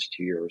weapons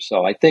to yours.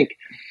 So I think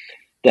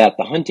that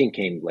the hunting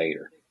came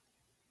later.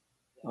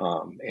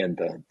 And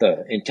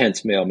the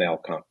intense male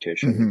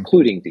competition,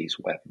 including these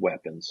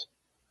weapons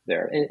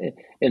there.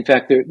 In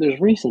fact, there's a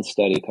recent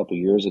study a couple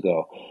of years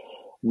ago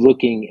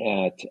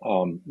looking at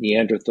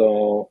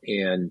Neanderthal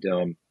and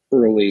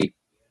early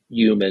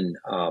human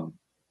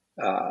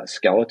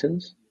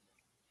skeletons.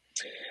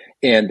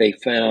 And they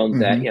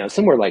found that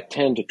somewhere like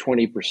 10 to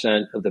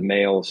 20% of the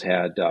males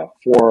had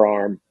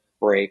forearm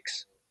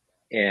breaks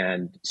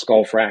and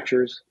skull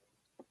fractures,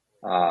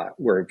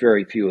 where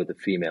very few of the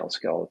female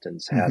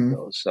skeletons had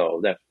those.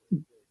 So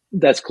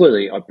that's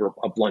clearly a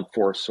blunt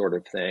force sort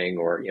of thing,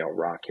 or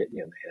rock hitting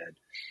you in the head.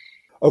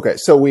 Okay,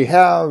 so we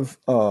have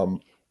a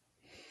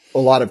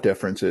lot of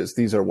differences.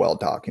 These are well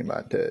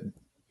documented.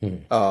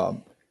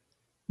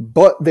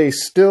 But they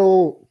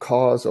still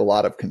cause a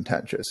lot of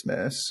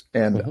contentiousness.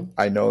 And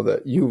I know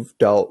that you've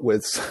dealt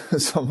with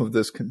some of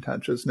this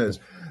contentiousness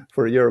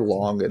for your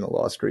long and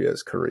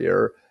illustrious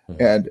career.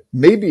 And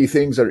maybe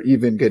things are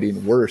even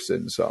getting worse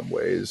in some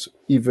ways,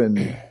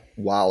 even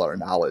while our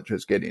knowledge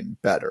is getting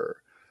better.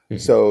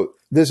 So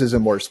this is a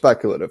more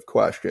speculative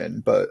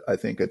question, but I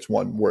think it's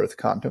one worth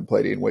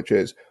contemplating, which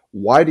is,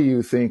 why do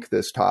you think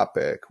this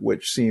topic,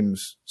 which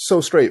seems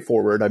so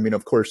straightforward? I mean,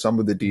 of course, some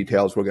of the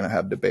details we're going to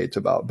have debates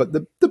about, but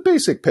the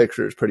basic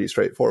picture is pretty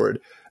straightforward.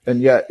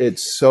 And yet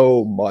it's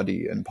so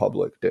muddy in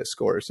public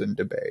discourse and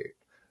debate.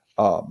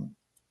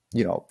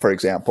 For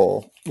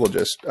example,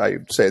 I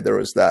say there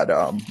was that,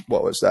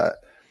 what was that?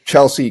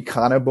 Chelsea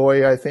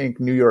Conaboy, I think,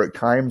 New York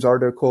Times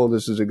article.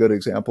 This is a good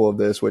example of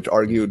this, which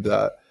argued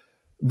that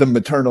the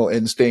maternal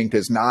instinct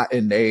is not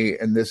innate.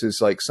 And this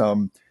is like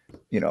some,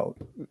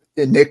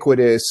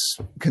 iniquitous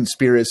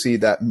conspiracy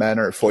that men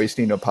are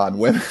foisting upon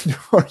women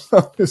for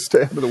them to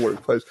stay out of the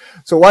workplace.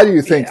 So why do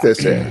you think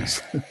this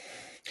is?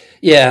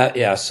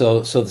 Yeah.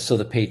 So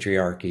the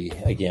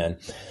patriarchy again.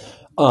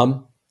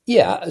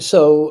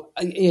 So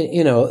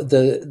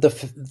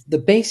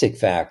the basic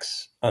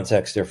facts on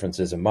sex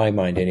differences, in my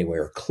mind anyway,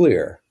 are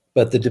clear,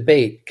 but the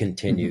debate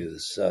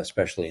continues,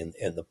 especially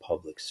in the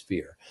public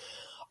sphere.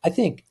 I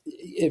think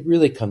it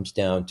really comes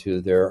down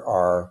to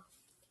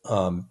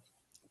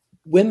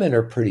women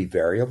are pretty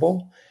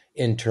variable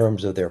in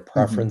terms of their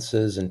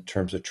preferences, in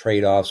terms of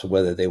trade-offs,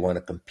 whether they want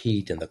to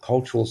compete in the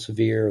cultural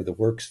sphere, the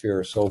work sphere,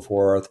 or so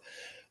forth,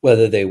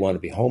 whether they want to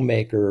be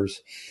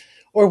homemakers,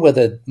 or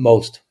whether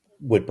most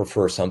would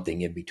prefer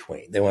something in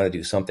between. They want to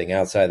do something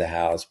outside the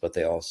house, but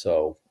they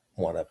also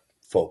want to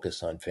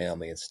focus on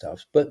family and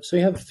stuff. But so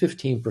you have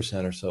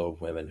 15% or so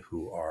of women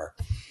who are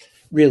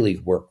really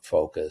work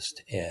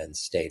focused and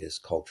status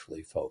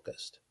culturally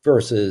focused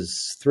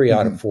versus 3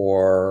 out of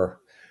 4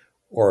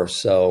 or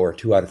so, or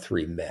 2 out of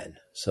 3 men.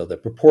 So the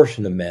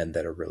proportion of men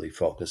that are really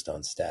focused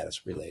on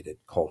status related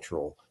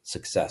cultural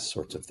success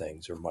sorts of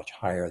things are much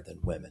higher than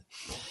women.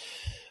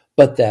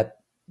 But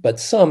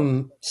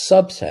some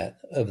subset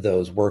of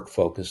those work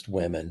focused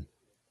women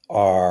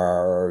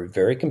are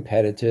very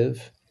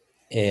competitive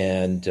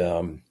and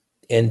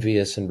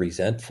envious and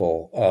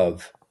resentful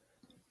of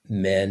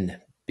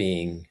men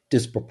being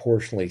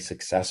disproportionately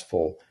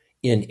successful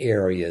in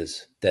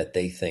areas that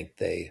they think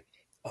they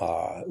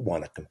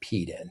want to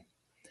compete in.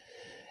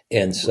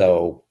 And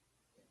so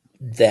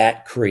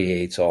that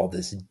creates all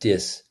this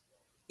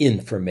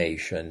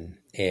disinformation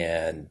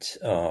and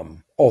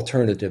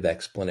alternative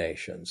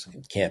explanations.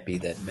 It can't be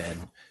that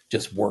men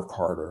just work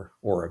harder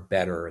or are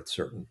better at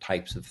certain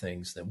types of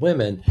things than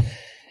women. Right.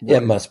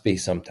 It must be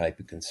some type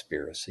of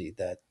conspiracy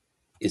that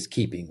is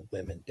keeping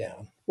women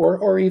down,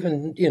 or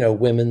even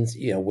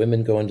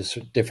women go into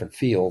different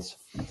fields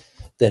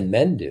than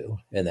men do,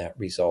 and that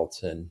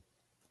results in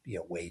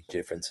wage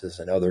differences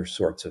and other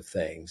sorts of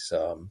things.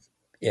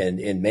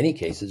 And in many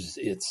cases,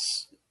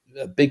 it's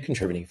a big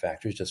contributing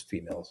factor is just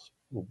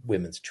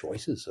women's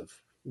choices of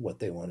what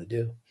they want to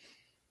do.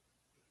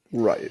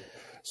 Right.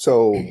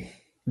 So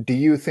do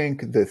you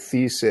think the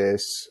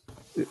thesis,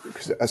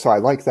 so I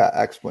like that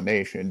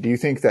explanation. Do you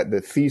think that the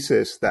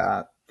thesis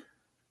that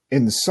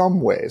in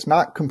some ways,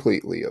 not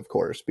completely, of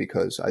course,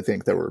 because I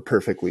think there were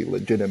perfectly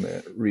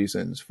legitimate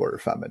reasons for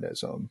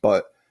feminism,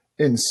 but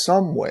in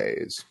some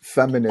ways,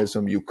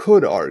 feminism, you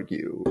could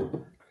argue,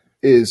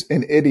 is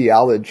an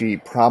ideology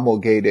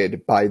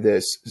promulgated by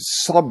this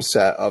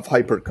subset of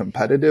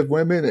hyper-competitive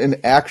women. And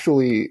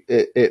actually,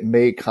 it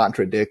may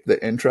contradict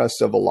the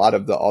interests of a lot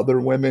of the other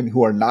women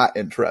who are not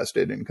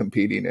interested in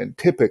competing in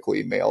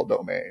typically male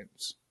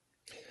domains.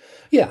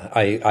 Yeah,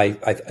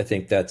 I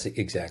think that's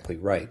exactly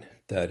right,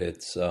 that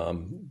it's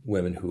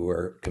women who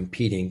are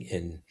competing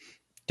in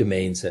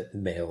domains that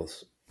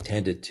males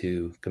tended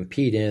to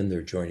compete in.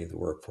 They're joining the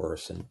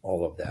workforce and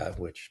all of that,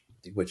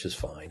 which is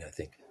fine. I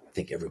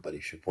think everybody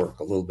should work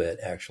a little bit,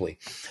 actually.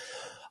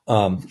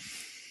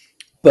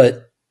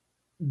 But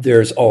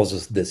there's also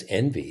this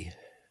envy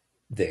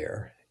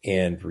there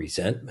and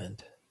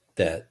resentment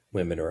that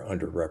women are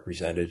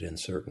underrepresented in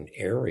certain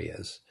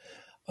areas.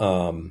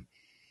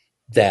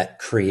 That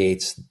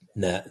creates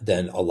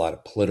then a lot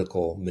of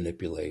political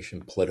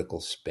manipulation,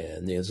 political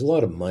spin. There's a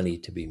lot of money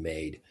to be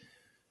made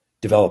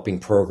developing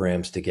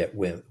programs to get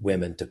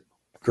women to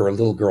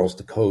little girls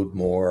to code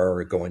more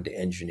or go into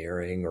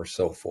engineering or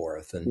so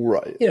forth. And,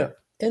 right.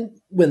 And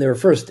when they were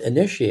first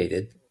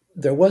initiated,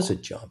 there was a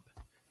jump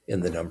in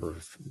the number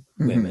of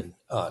women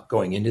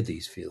going into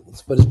these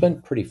fields, but it's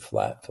been pretty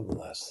flat for the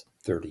last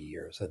 30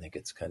 years. I think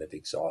it's kind of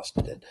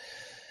exhausted it,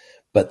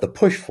 but the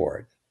push for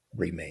it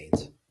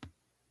remains.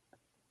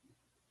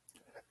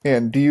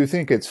 And do you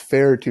think it's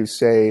fair to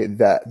say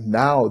that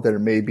now there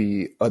may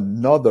be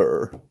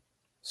another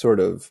sort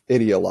of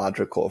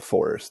ideological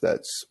force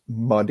that's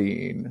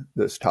muddying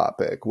this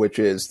topic, which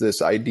is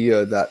this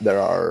idea that there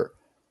are,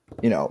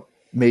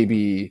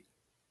 maybe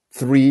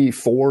 3,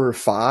 4,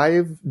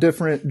 5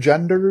 different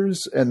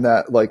genders, and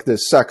that like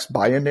this sex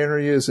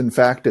binary is in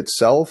fact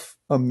itself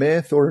a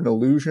myth or an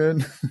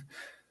illusion?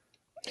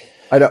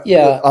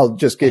 I'll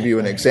just give you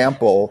an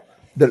example.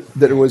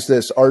 There was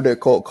this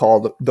article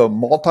called "The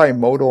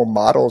Multimodal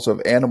Models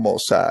of Animal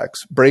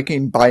Sex: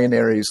 Breaking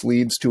Binaries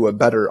Leads to a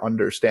Better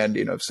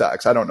Understanding of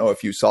Sex." I don't know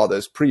if you saw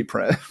this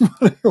preprint,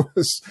 but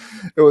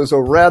it was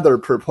a rather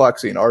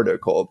perplexing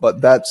article,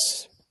 but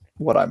that's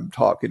what I'm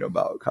talking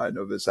about, kind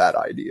of, is that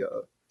idea.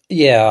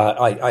 Yeah,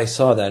 I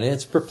saw that, and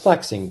it's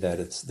perplexing that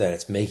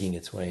it's making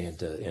its way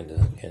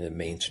into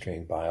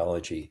mainstream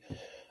biology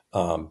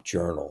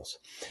journals.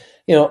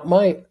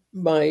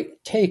 My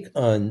take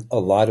on a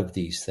lot of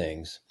these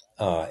things,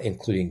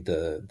 including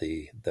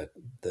the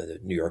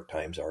New York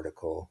Times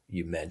article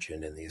you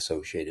mentioned in the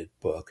associated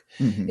book,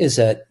 is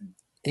that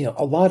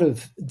a lot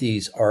of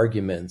these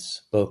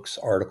arguments, books,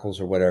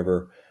 articles, or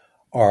whatever,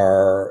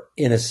 are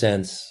in a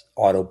sense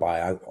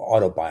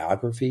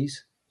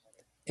autobiographies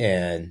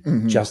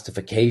and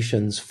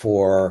justifications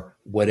for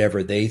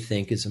whatever they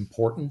think is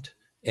important,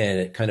 and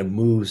it kind of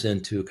moves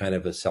into kind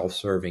of a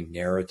self-serving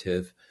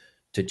narrative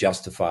to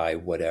justify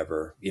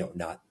whatever,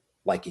 not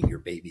liking your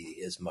baby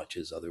as much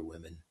as other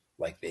women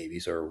like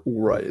babies or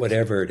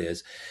whatever it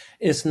is.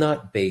 It's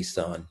not based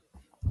on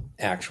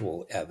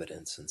actual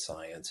evidence and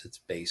science. It's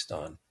based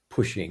on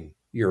pushing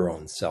your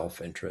own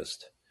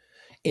self-interest.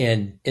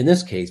 And in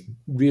this case,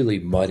 really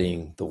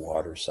muddying the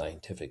water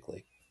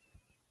scientifically.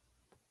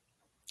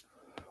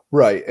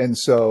 Right. And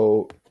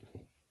so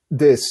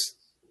there's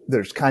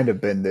kind of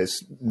been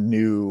this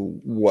new,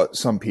 what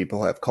some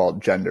people have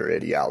called gender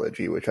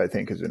ideology, which I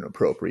think is an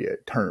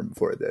appropriate term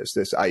for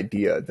this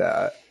idea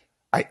that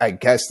I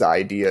guess the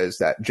idea is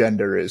that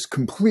gender is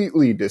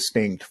completely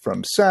distinct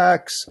from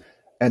sex,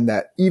 and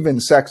that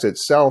even sex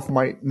itself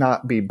might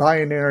not be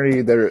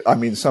binary.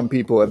 Some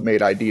people have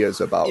made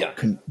ideas about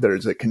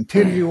there's a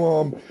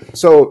continuum.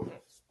 So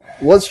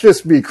let's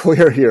just be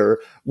clear here.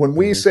 When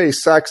we say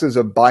sex is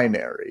a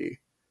binary,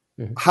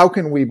 how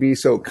can we be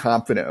so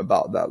confident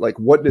about that? Like,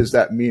 what does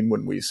that mean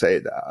when we say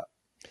that?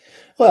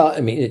 Well,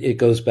 it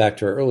goes back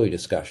to our early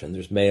discussion.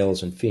 There's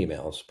males and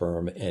females,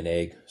 sperm and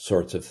egg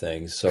sorts of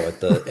things. So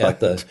at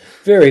the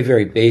very,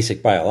 very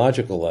basic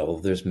biological level,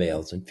 there's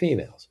males and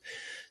females.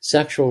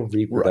 Sexual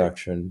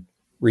reproduction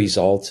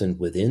results in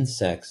within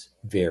sex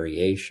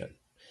variation.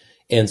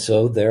 And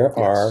so there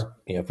are,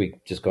 if we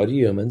just go to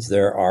humans,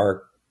 there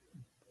are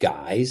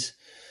guys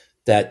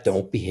that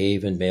don't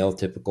behave in male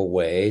typical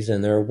ways,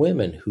 and there are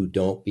women who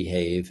don't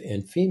behave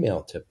in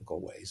female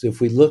typical ways. If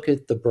we look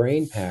at the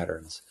brain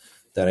patterns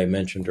that I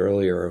mentioned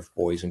earlier of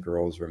boys and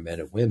girls or men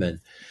and women,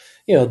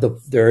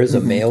 there is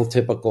a male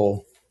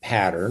typical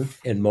pattern,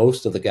 and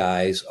most of the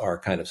guys are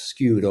kind of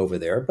skewed over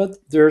there, but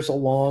there's a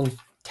long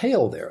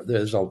tail there.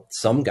 There's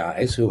some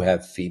guys who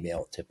have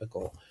female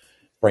typical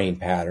brain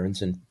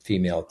patterns and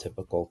female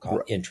typical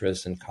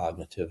interests and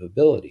cognitive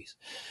abilities.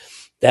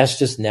 That's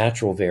just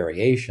natural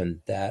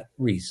variation that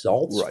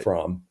results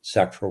from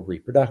sexual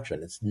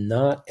reproduction. It's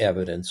not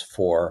evidence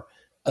for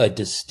a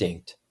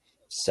distinct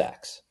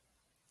sex.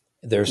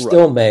 They're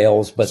still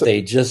males, but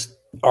they just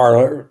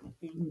are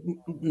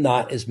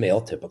not as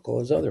male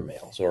typical as other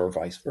males, or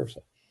vice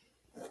versa.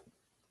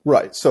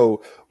 Right.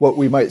 So what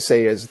we might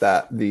say is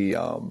that the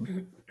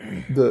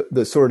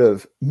sort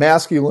of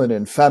masculine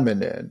and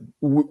feminine,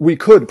 we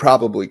could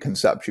probably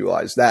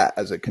conceptualize that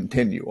as a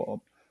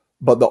continuum.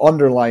 but the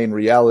underlying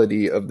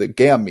reality of the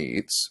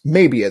gametes,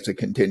 maybe as a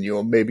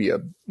continuum, maybe a,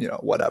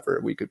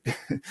 whatever, we could,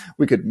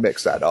 we could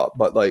mix that up.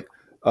 But like,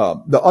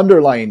 the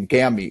underlying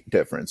gamete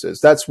differences,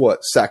 that's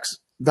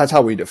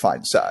how we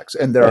define sex.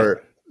 And there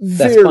are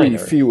very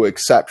few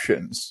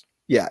exceptions.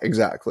 Yeah,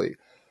 exactly.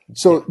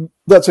 So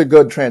that's a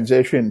good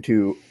transition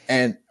to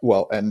end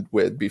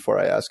with, before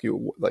I ask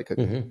you like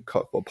a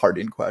couple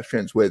parting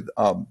questions, with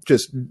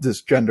just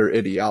this gender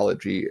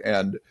ideology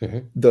and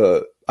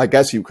I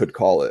guess you could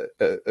call it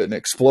an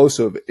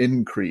explosive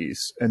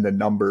increase in the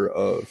number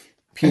of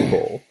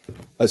people,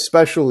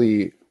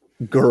 especially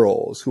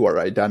girls who are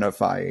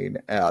identifying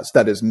as,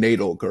 that is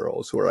natal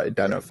girls who are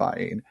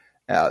identifying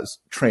as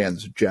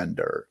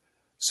transgender.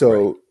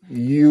 So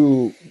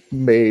you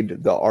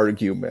made the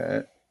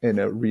argument in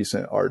a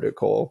recent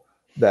article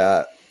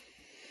that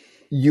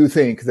you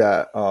think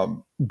that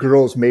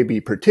girls may be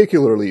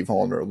particularly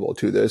vulnerable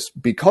to this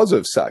because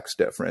of sex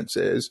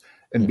differences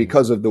and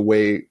because of the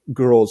way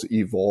girls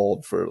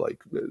evolved for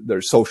like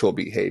their social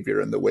behavior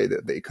and the way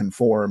that they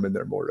conform and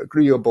they're more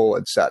agreeable,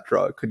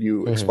 etc. Could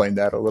you explain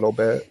that a little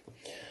bit?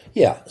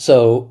 Yeah.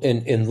 So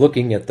in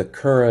looking at the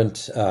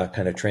current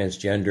kind of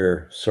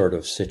transgender sort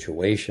of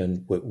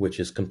situation, which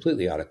is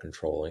completely out of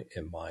control,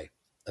 in my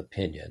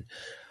opinion,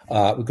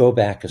 we go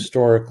back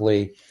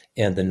historically,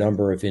 and the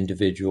number of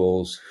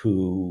individuals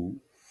who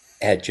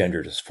had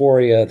gender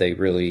dysphoria, they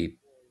really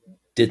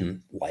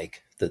didn't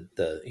like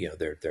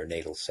their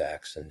natal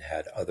sex and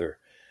had other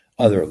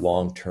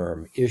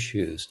long-term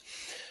issues,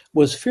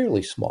 was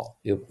fairly small.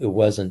 It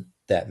wasn't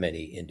that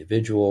many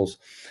individuals.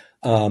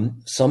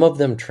 Some of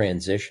them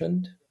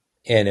transitioned,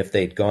 and if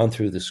they'd gone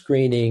through the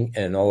screening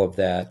and all of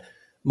that,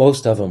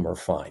 most of them are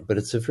fine, but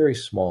it's a very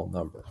small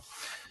number,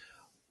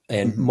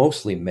 and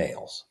mostly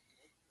males.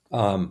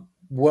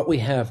 What we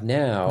have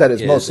now that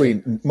is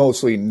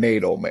mostly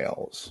natal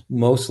males.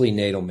 Mostly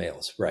natal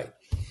males, right?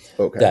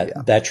 Okay,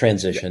 that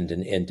transitioned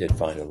and did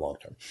fine in the long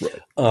term.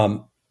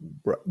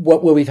 Right.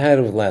 What we've had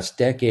over the last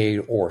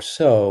decade or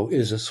so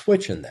is a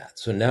switch in that.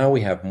 So now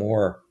we have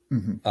more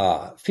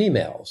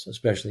females,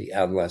 especially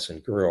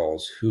adolescent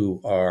girls,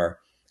 who are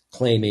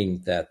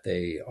claiming that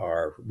they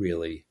are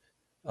really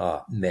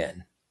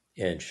men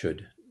and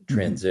should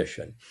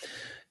transition.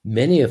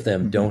 Many of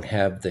them don't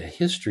have the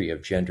history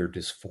of gender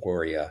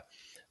dysphoria,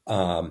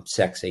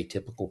 sex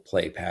atypical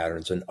play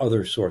patterns, and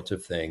other sorts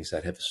of things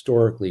that have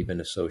historically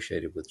been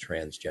associated with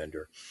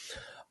transgender.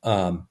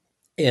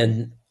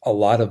 And a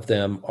lot of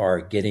them are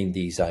getting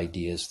these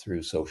ideas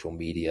through social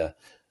media,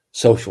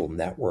 social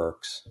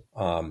networks.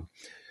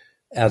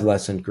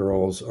 Adolescent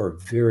girls are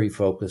very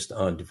focused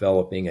on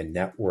developing a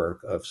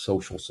network of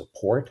social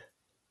support.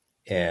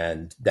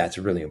 And that's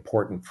really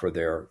important for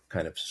their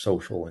kind of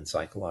social and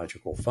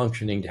psychological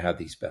functioning, to have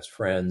these best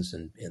friends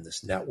and in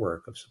this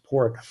network of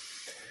support.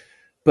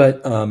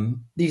 But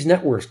these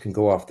networks can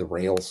go off the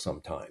rails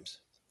sometimes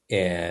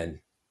and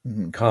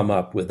come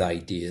up with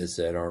ideas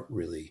that aren't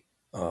really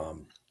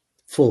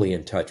fully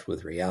in touch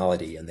with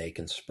reality, and they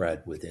can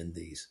spread within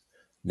these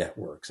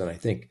networks. And I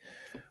think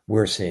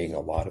we're seeing a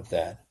lot of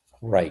that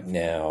right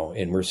now.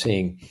 And we're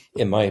seeing,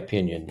 in my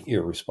opinion,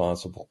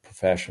 irresponsible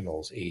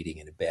professionals aiding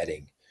and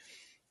abetting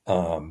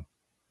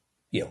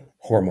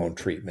hormone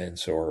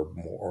treatments or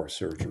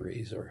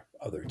surgeries or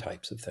other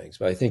types of things.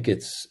 But I think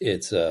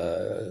it's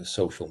a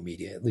social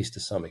media, at least to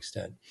some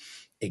extent,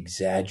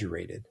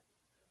 exaggerated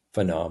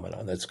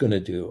phenomenon that's going to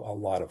do a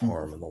lot of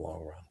harm in the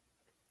long run.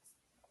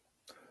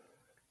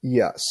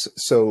 Yes.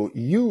 So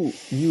you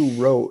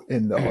wrote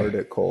in the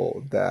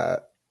article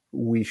that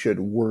we should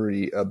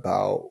worry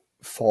about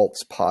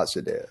false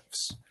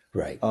positives.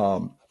 Right.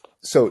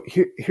 So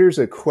here's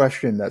a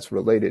question that's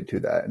related to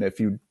that. And if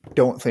you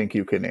don't think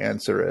you can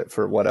answer it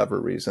for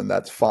whatever reason,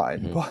 that's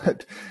fine.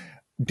 But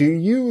do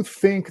you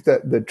think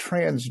that the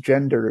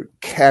transgender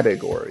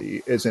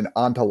category is an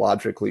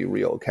ontologically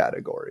real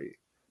category?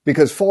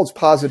 Because false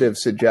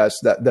positives suggest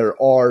that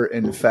there are,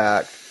 in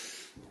fact,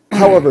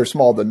 however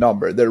small the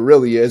number, there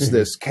really is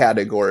this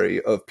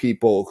category of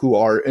people who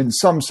are, in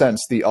some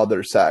sense, the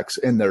other sex,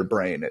 in their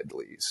brain at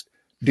least.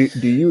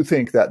 Do you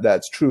think that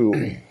that's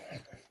true?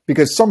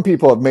 Because some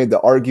people have made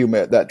the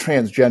argument that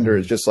transgender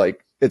is just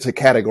like, it's a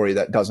category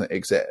that doesn't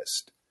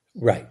exist.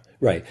 Right.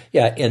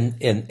 Yeah.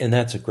 And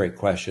that's a great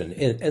question.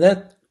 And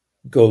that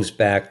goes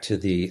back to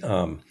the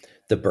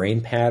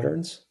brain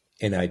patterns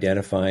in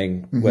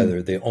identifying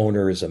whether the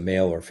owner is a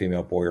male or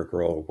female, boy or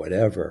girl or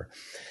whatever.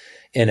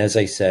 And as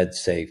I said,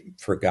 say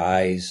for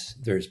guys,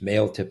 there's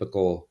male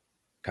typical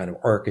kind of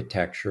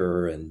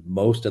architecture, and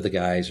most of the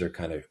guys are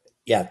kind of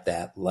at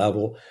that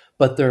level.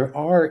 But there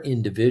are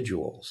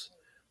individuals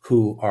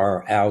who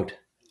are out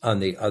on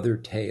the other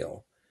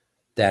tail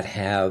that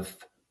have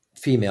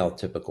female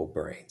typical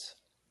brains.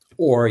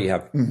 Or you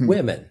have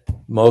women.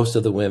 Most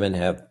of the women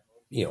have,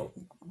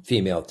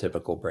 female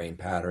typical brain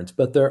patterns,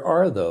 but there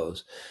are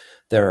those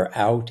that are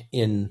out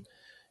in,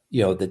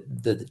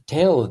 the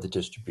tail of the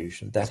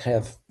distribution that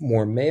have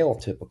more male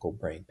typical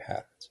brain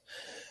patterns.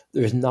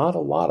 There's not a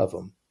lot of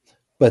them,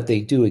 but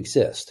they do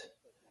exist.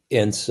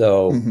 And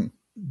so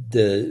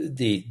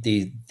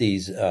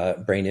these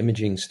brain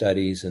imaging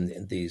studies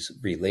and these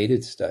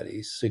related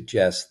studies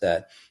suggest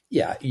that,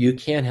 yeah, you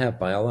can have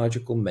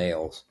biological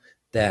males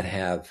that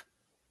have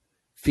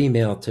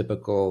female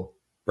typical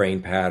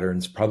brain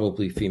patterns,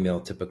 probably female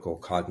typical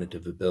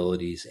cognitive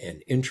abilities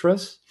and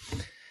interests,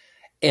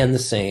 and the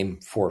same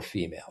for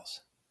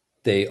females.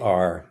 They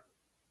are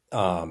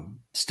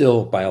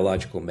still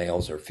biological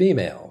males or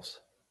females,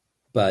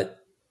 but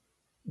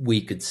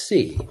we could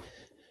see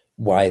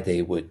why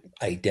they would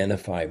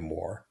identify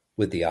more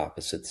with the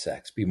opposite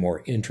sex, be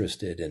more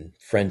interested in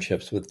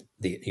friendships with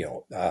the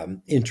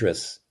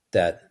interests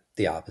that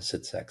the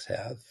opposite sex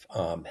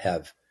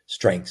have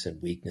strengths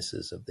and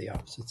weaknesses of the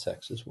opposite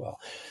sex as well.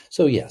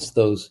 So yes,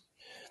 those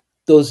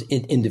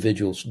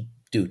individuals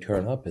do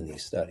turn up in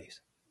these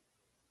studies.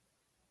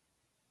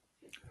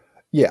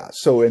 Yeah,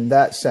 so in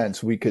that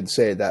sense, we could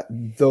say that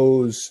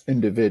those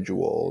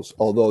individuals,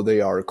 although they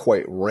are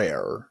quite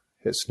rare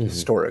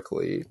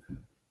historically,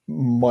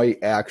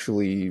 might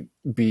actually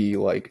be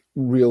like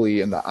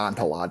really in the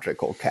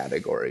ontological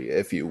category,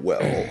 if you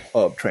will,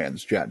 of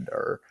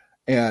transgender.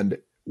 And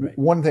Right.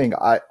 one thing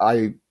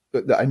I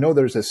know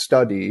there's a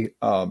study,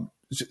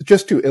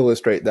 just to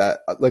illustrate that,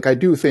 like I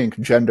do think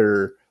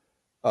gender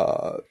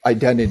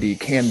identity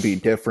can be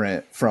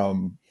different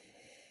from,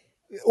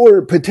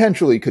 or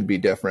potentially could be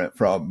different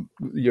from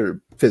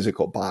your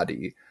physical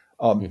body.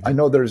 I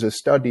know there's a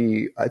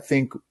study, I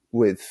think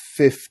with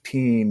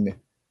 15,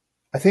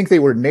 I think they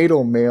were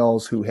natal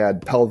males who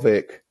had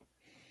pelvic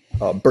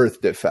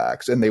birth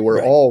defects, and they were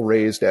Right. all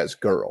raised as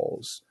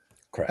girls.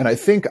 Correct. And I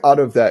think out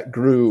of that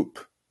group,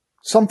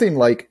 something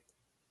like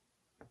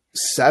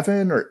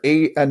 7 or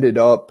 8 ended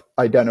up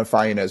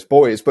identifying as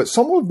boys, but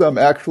some of them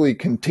actually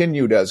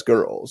continued as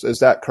girls. Is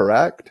that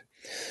correct?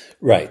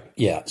 Right.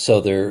 Yeah. So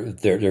there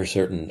are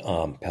certain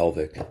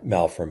pelvic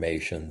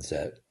malformations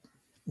that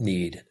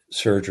need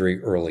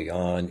surgery early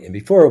on, and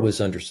before it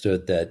was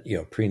understood that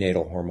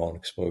prenatal hormone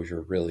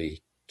exposure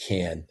really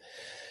can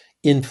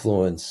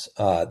influence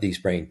these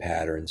brain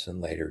patterns and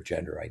later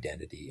gender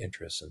identity,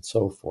 interests, and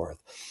so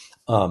forth.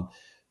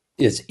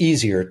 It's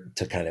easier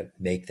to kind of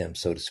make them,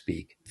 so to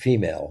speak,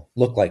 female,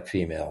 look like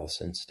females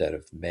instead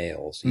of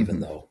males, even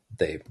though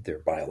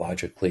they're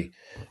biologically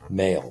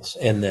males.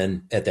 And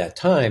then at that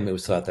time, it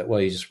was thought that,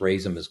 well, you just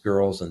raise them as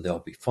girls and they'll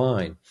be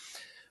fine.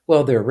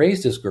 Well, they're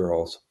raised as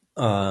girls,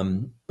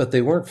 but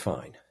they weren't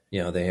fine.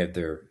 They had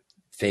their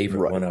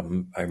favorite. Right. One of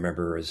them, I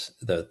remember, is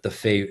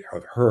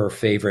her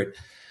favorite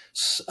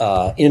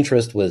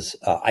interest was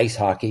ice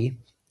hockey,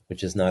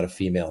 which is not a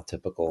female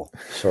typical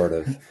sort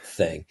of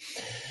thing.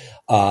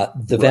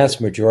 The vast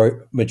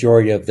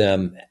majority of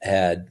them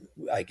had,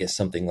 I guess,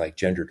 something like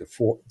gender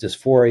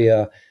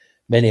dysphoria.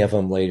 Many of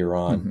them later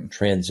on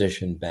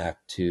transitioned back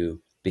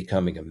to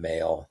becoming a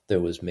male. There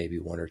was maybe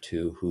 1 or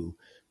 2 who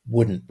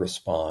wouldn't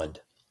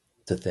respond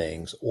to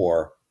things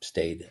or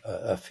stayed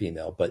a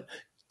female. But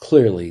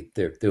clearly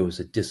there was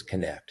a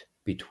disconnect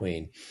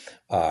between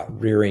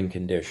rearing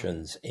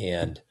conditions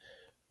and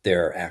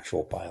their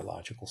actual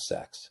biological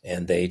sex.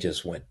 And they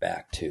just went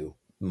back to,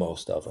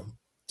 most of them,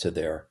 to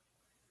their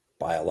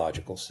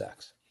biological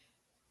sex.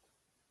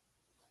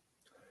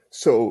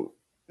 So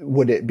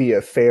would it be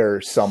a fair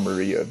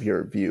summary of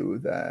your view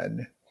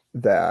then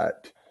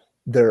that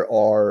there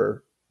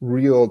are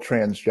real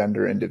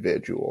transgender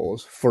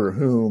individuals for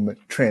whom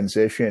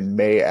transition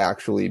may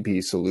actually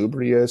be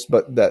salubrious,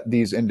 but that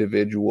these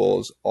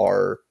individuals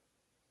are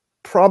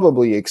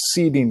probably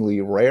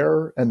exceedingly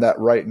rare, and that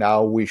right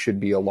now we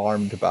should be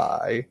alarmed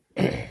by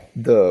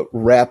the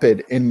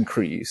rapid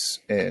increase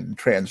in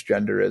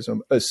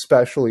transgenderism,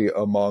 especially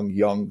among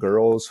young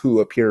girls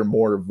who appear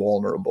more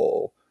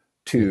vulnerable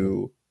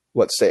to,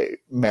 let's say,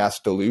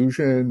 mass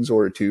delusions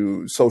or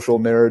to social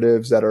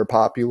narratives that are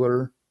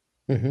popular?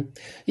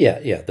 Yeah,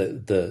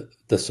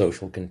 the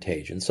social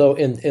contagion. So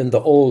in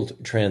the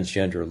old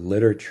transgender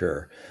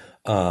literature,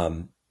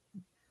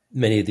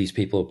 many of these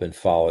people have been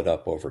followed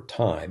up over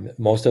time.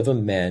 Most of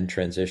them men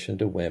transition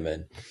to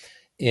women,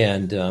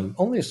 and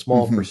only a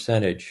small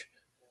percentage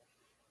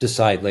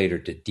decide later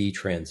to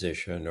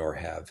detransition or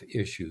have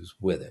issues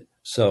with it.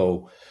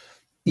 So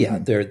yeah,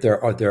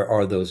 there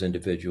are those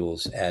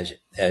individuals,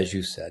 as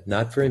you said,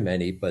 not very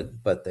many,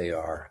 but they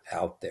are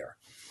out there.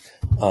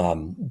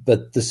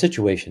 But the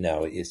situation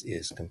now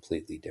is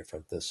completely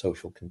different. The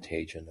social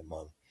contagion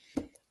among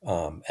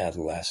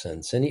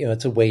adolescents, and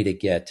it's a way to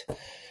get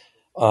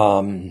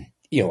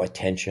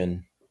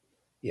attention,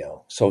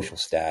 social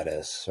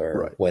status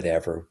or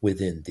whatever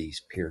within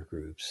these peer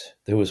groups.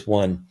 There was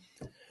one,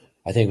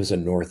 I think it was a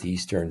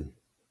northeastern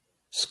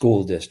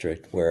school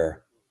district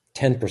where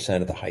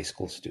 10% of the high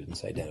school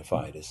students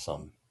identified as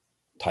some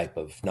type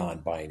of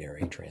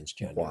non-binary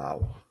transgender.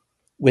 Wow.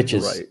 Which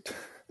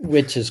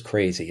is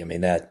crazy. I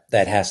mean, that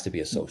has to be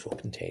a social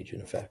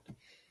contagion effect.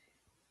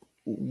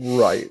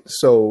 Right.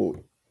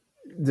 So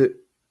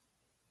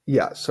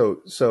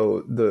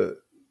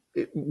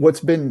what's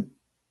been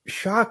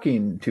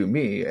shocking to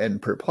me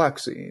and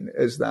perplexing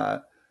is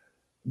that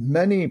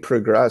many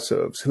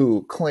progressives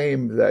who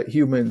claim that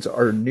humans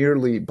are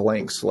nearly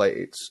blank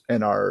slates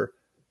and are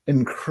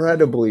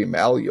incredibly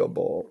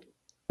malleable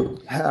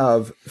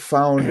have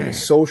found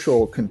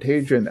social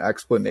contagion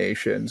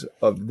explanations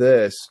of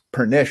this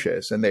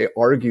pernicious, and they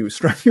argue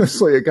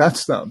strenuously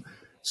against them.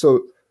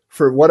 So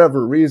for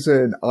whatever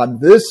reason, on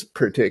this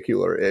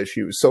particular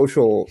issue,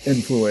 social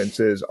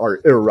influences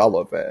are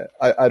irrelevant.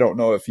 I don't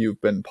know if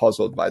you've been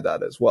puzzled by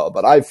that as well,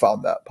 but I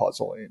found that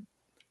puzzling.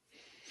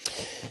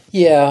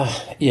 Yeah.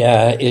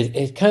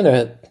 It kind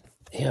of,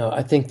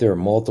 I think there are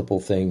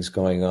multiple things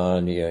going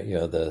on.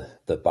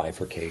 The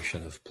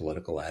bifurcation of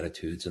political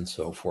attitudes and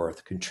so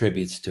forth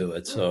contributes to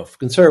it. So if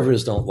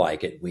conservatives don't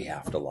like it, we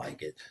have to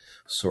like it,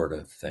 sort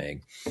of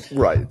thing.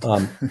 Right.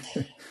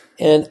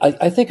 And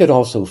I think it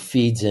also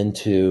feeds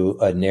into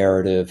a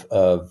narrative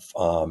of,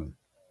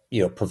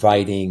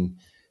 providing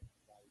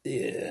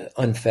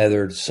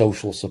unfeathered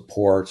social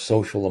support,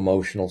 social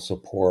emotional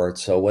support.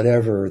 So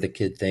whatever the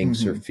kid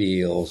thinks or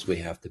feels, we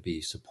have to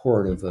be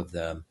supportive of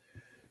them,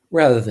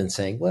 rather than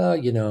saying,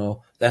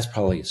 well, that's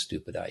probably a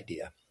stupid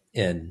idea.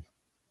 And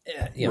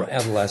right.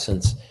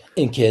 Adolescents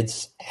and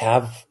kids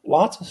have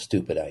lots of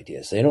stupid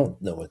ideas. They don't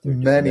know what they're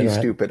doing. Many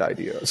stupid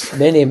ideas.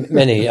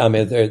 Many. I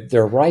mean,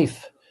 they're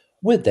rife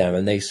with them,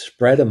 and they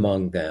spread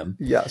among them.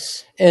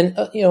 Yes. And,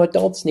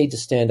 adults need to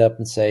stand up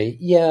and say,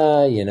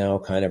 yeah,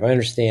 kind of, I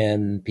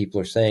understand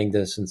people are saying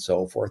this and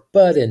so forth,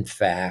 but in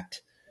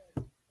fact,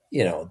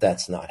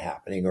 that's not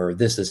happening, or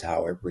this is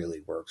how it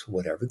really works,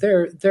 whatever.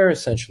 They're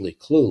essentially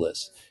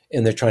clueless,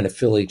 and they're trying to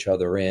fill each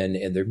other in,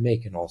 and they're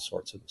making all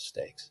sorts of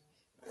mistakes.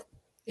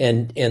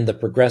 And the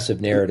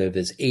progressive narrative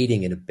is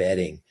aiding and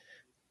abetting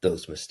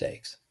those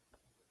mistakes.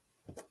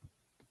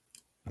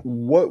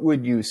 What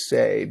would you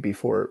say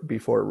before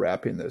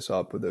wrapping this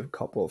up with a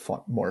couple of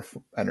more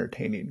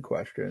entertaining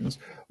questions?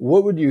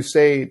 What would you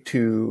say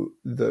to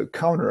the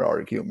counter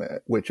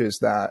argument, which is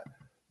that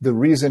the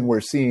reason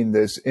we're seeing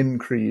this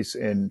increase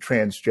in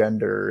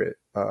transgender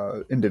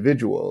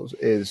individuals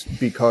is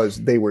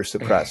because they were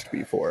suppressed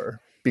before,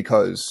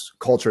 because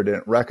culture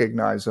didn't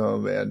recognize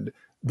them, and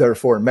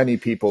therefore many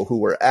people who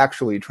were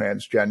actually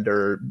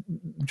transgender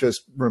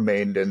just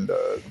remained in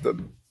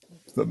the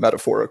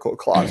metaphorical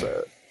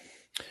closet?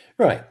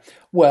 Right.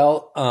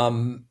 Well,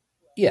 and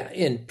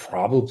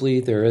probably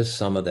there is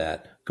some of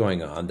that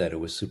going on, that it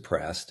was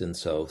suppressed. And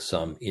so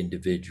some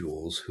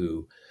individuals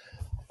who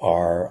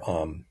are,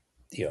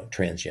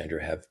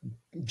 transgender, have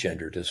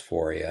gender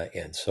dysphoria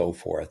and so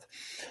forth.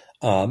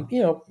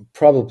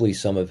 Probably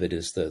some of it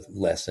is the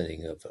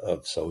lessening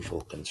of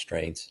social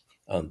constraints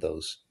on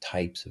those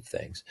types of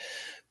things.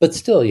 But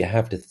still, you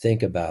have to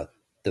think about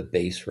the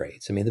base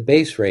rates. I mean, the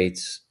base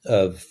rates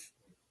of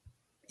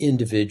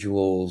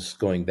individuals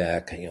going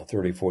back,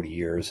 30, 40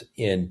 years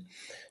in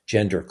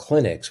gender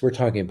clinics, we're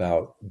talking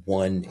about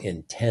 1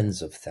 in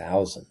tens of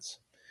thousands.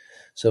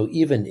 So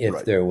even if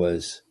Right. there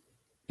was,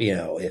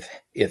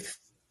 if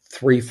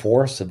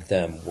 3/4 of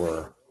them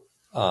were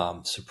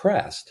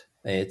suppressed,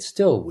 it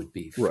still would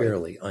be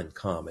fairly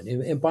uncommon.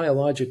 And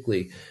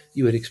biologically,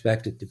 you would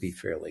expect it to be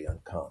fairly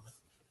uncommon.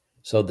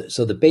 So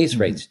the base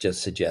rates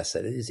just suggest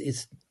that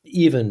it's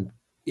even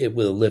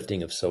with a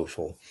lifting of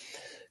social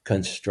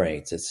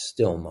constraints, it's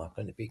still not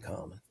going to be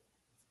common.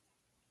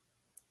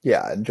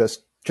 Yeah, and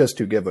just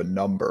to give a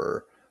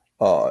number,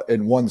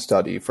 in one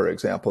study, for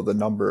example, the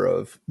number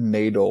of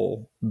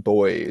natal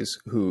boys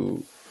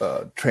who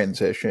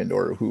transitioned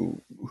or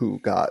who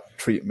got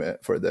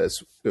treatment for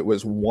this, it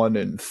was 1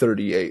 in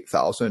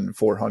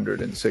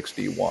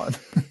 38,461,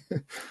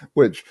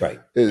 which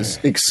is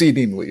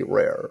exceedingly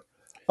rare.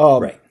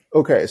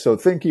 Okay, so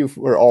thank you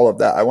for all of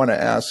that. I want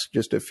to ask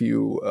just a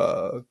few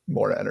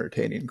more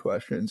entertaining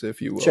questions,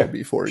 if you will,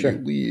 before you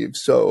leave.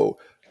 So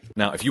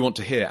now, if you want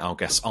to hear our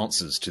guests'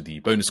 answers to the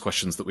bonus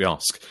questions that we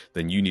ask,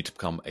 then you need to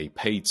become a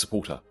paid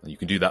supporter. And you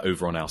can do that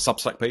over on our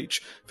Substack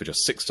page for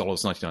just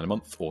 $6.99 a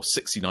month or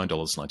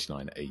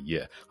 $69.99 a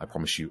year. I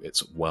promise you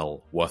it's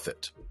well worth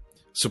it.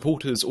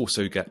 Supporters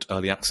also get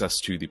early access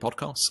to the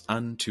podcasts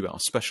and to our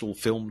special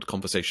filmed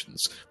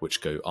conversations,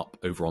 which go up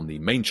over on the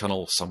main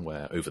channel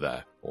somewhere over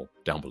there or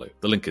down below.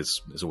 The link is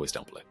always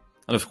down below.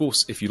 And of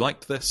course, if you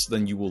liked this,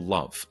 then you will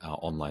love our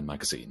online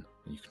magazine.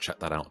 And you can check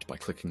that out by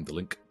clicking the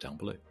link down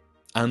below.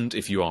 And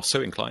if you are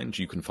so inclined,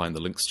 you can find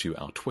the links to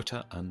our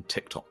Twitter and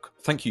TikTok.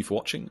 Thank you for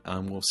watching,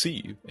 and we'll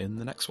see you in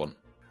the next one.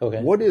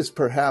 Okay. What is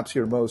perhaps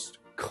your most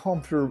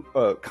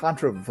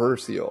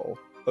controversial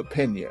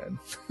opinion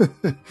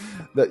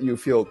that you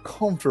feel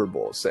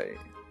comfortable saying?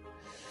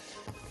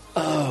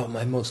 Oh,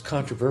 my most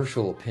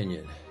controversial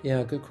opinion.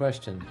 Yeah, good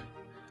question.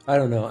 I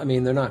don't know. I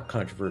mean, they're not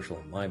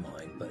controversial in my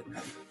mind, but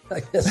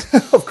I guess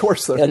of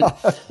course they're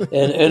not.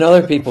 And in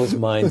other people's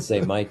minds, they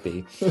might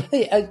be.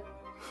 Hey,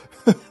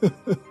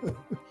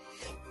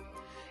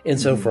 and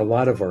so for a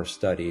lot of our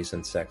studies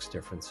and sex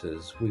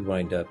differences, we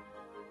wind up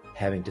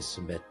having to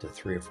submit to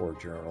 3 or 4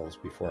 journals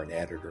before an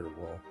editor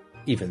will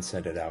even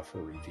send it out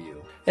for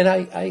review. And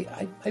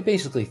I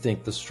basically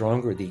think the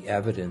stronger the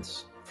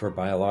evidence for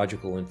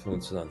biological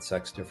influences on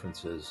sex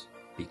differences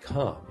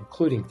become,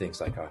 including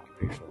things like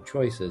occupational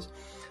choices,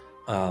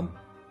 the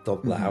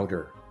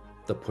louder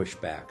the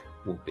pushback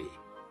will be.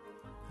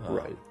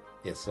 Right.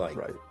 It's like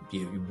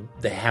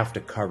they have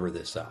to cover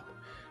this up.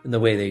 And the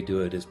way they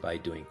do it is by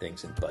doing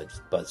things in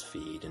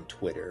BuzzFeed and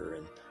Twitter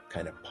and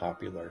kind of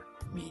popular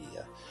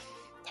media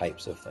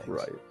types of things.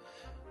 Right.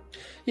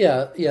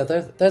 Yeah,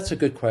 that's a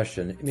good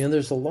question. I mean,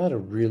 there's a lot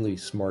of really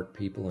smart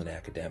people in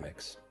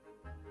academics,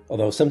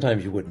 although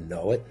sometimes you wouldn't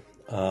know it.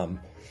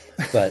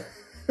 But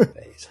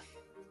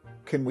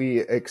can we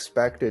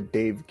expect a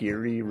Dave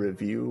Geary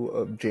review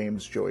of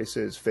James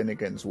Joyce's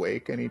Finnegan's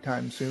Wake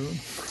anytime soon?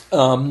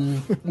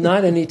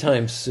 Not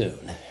anytime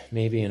soon.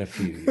 Maybe in a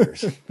few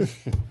years.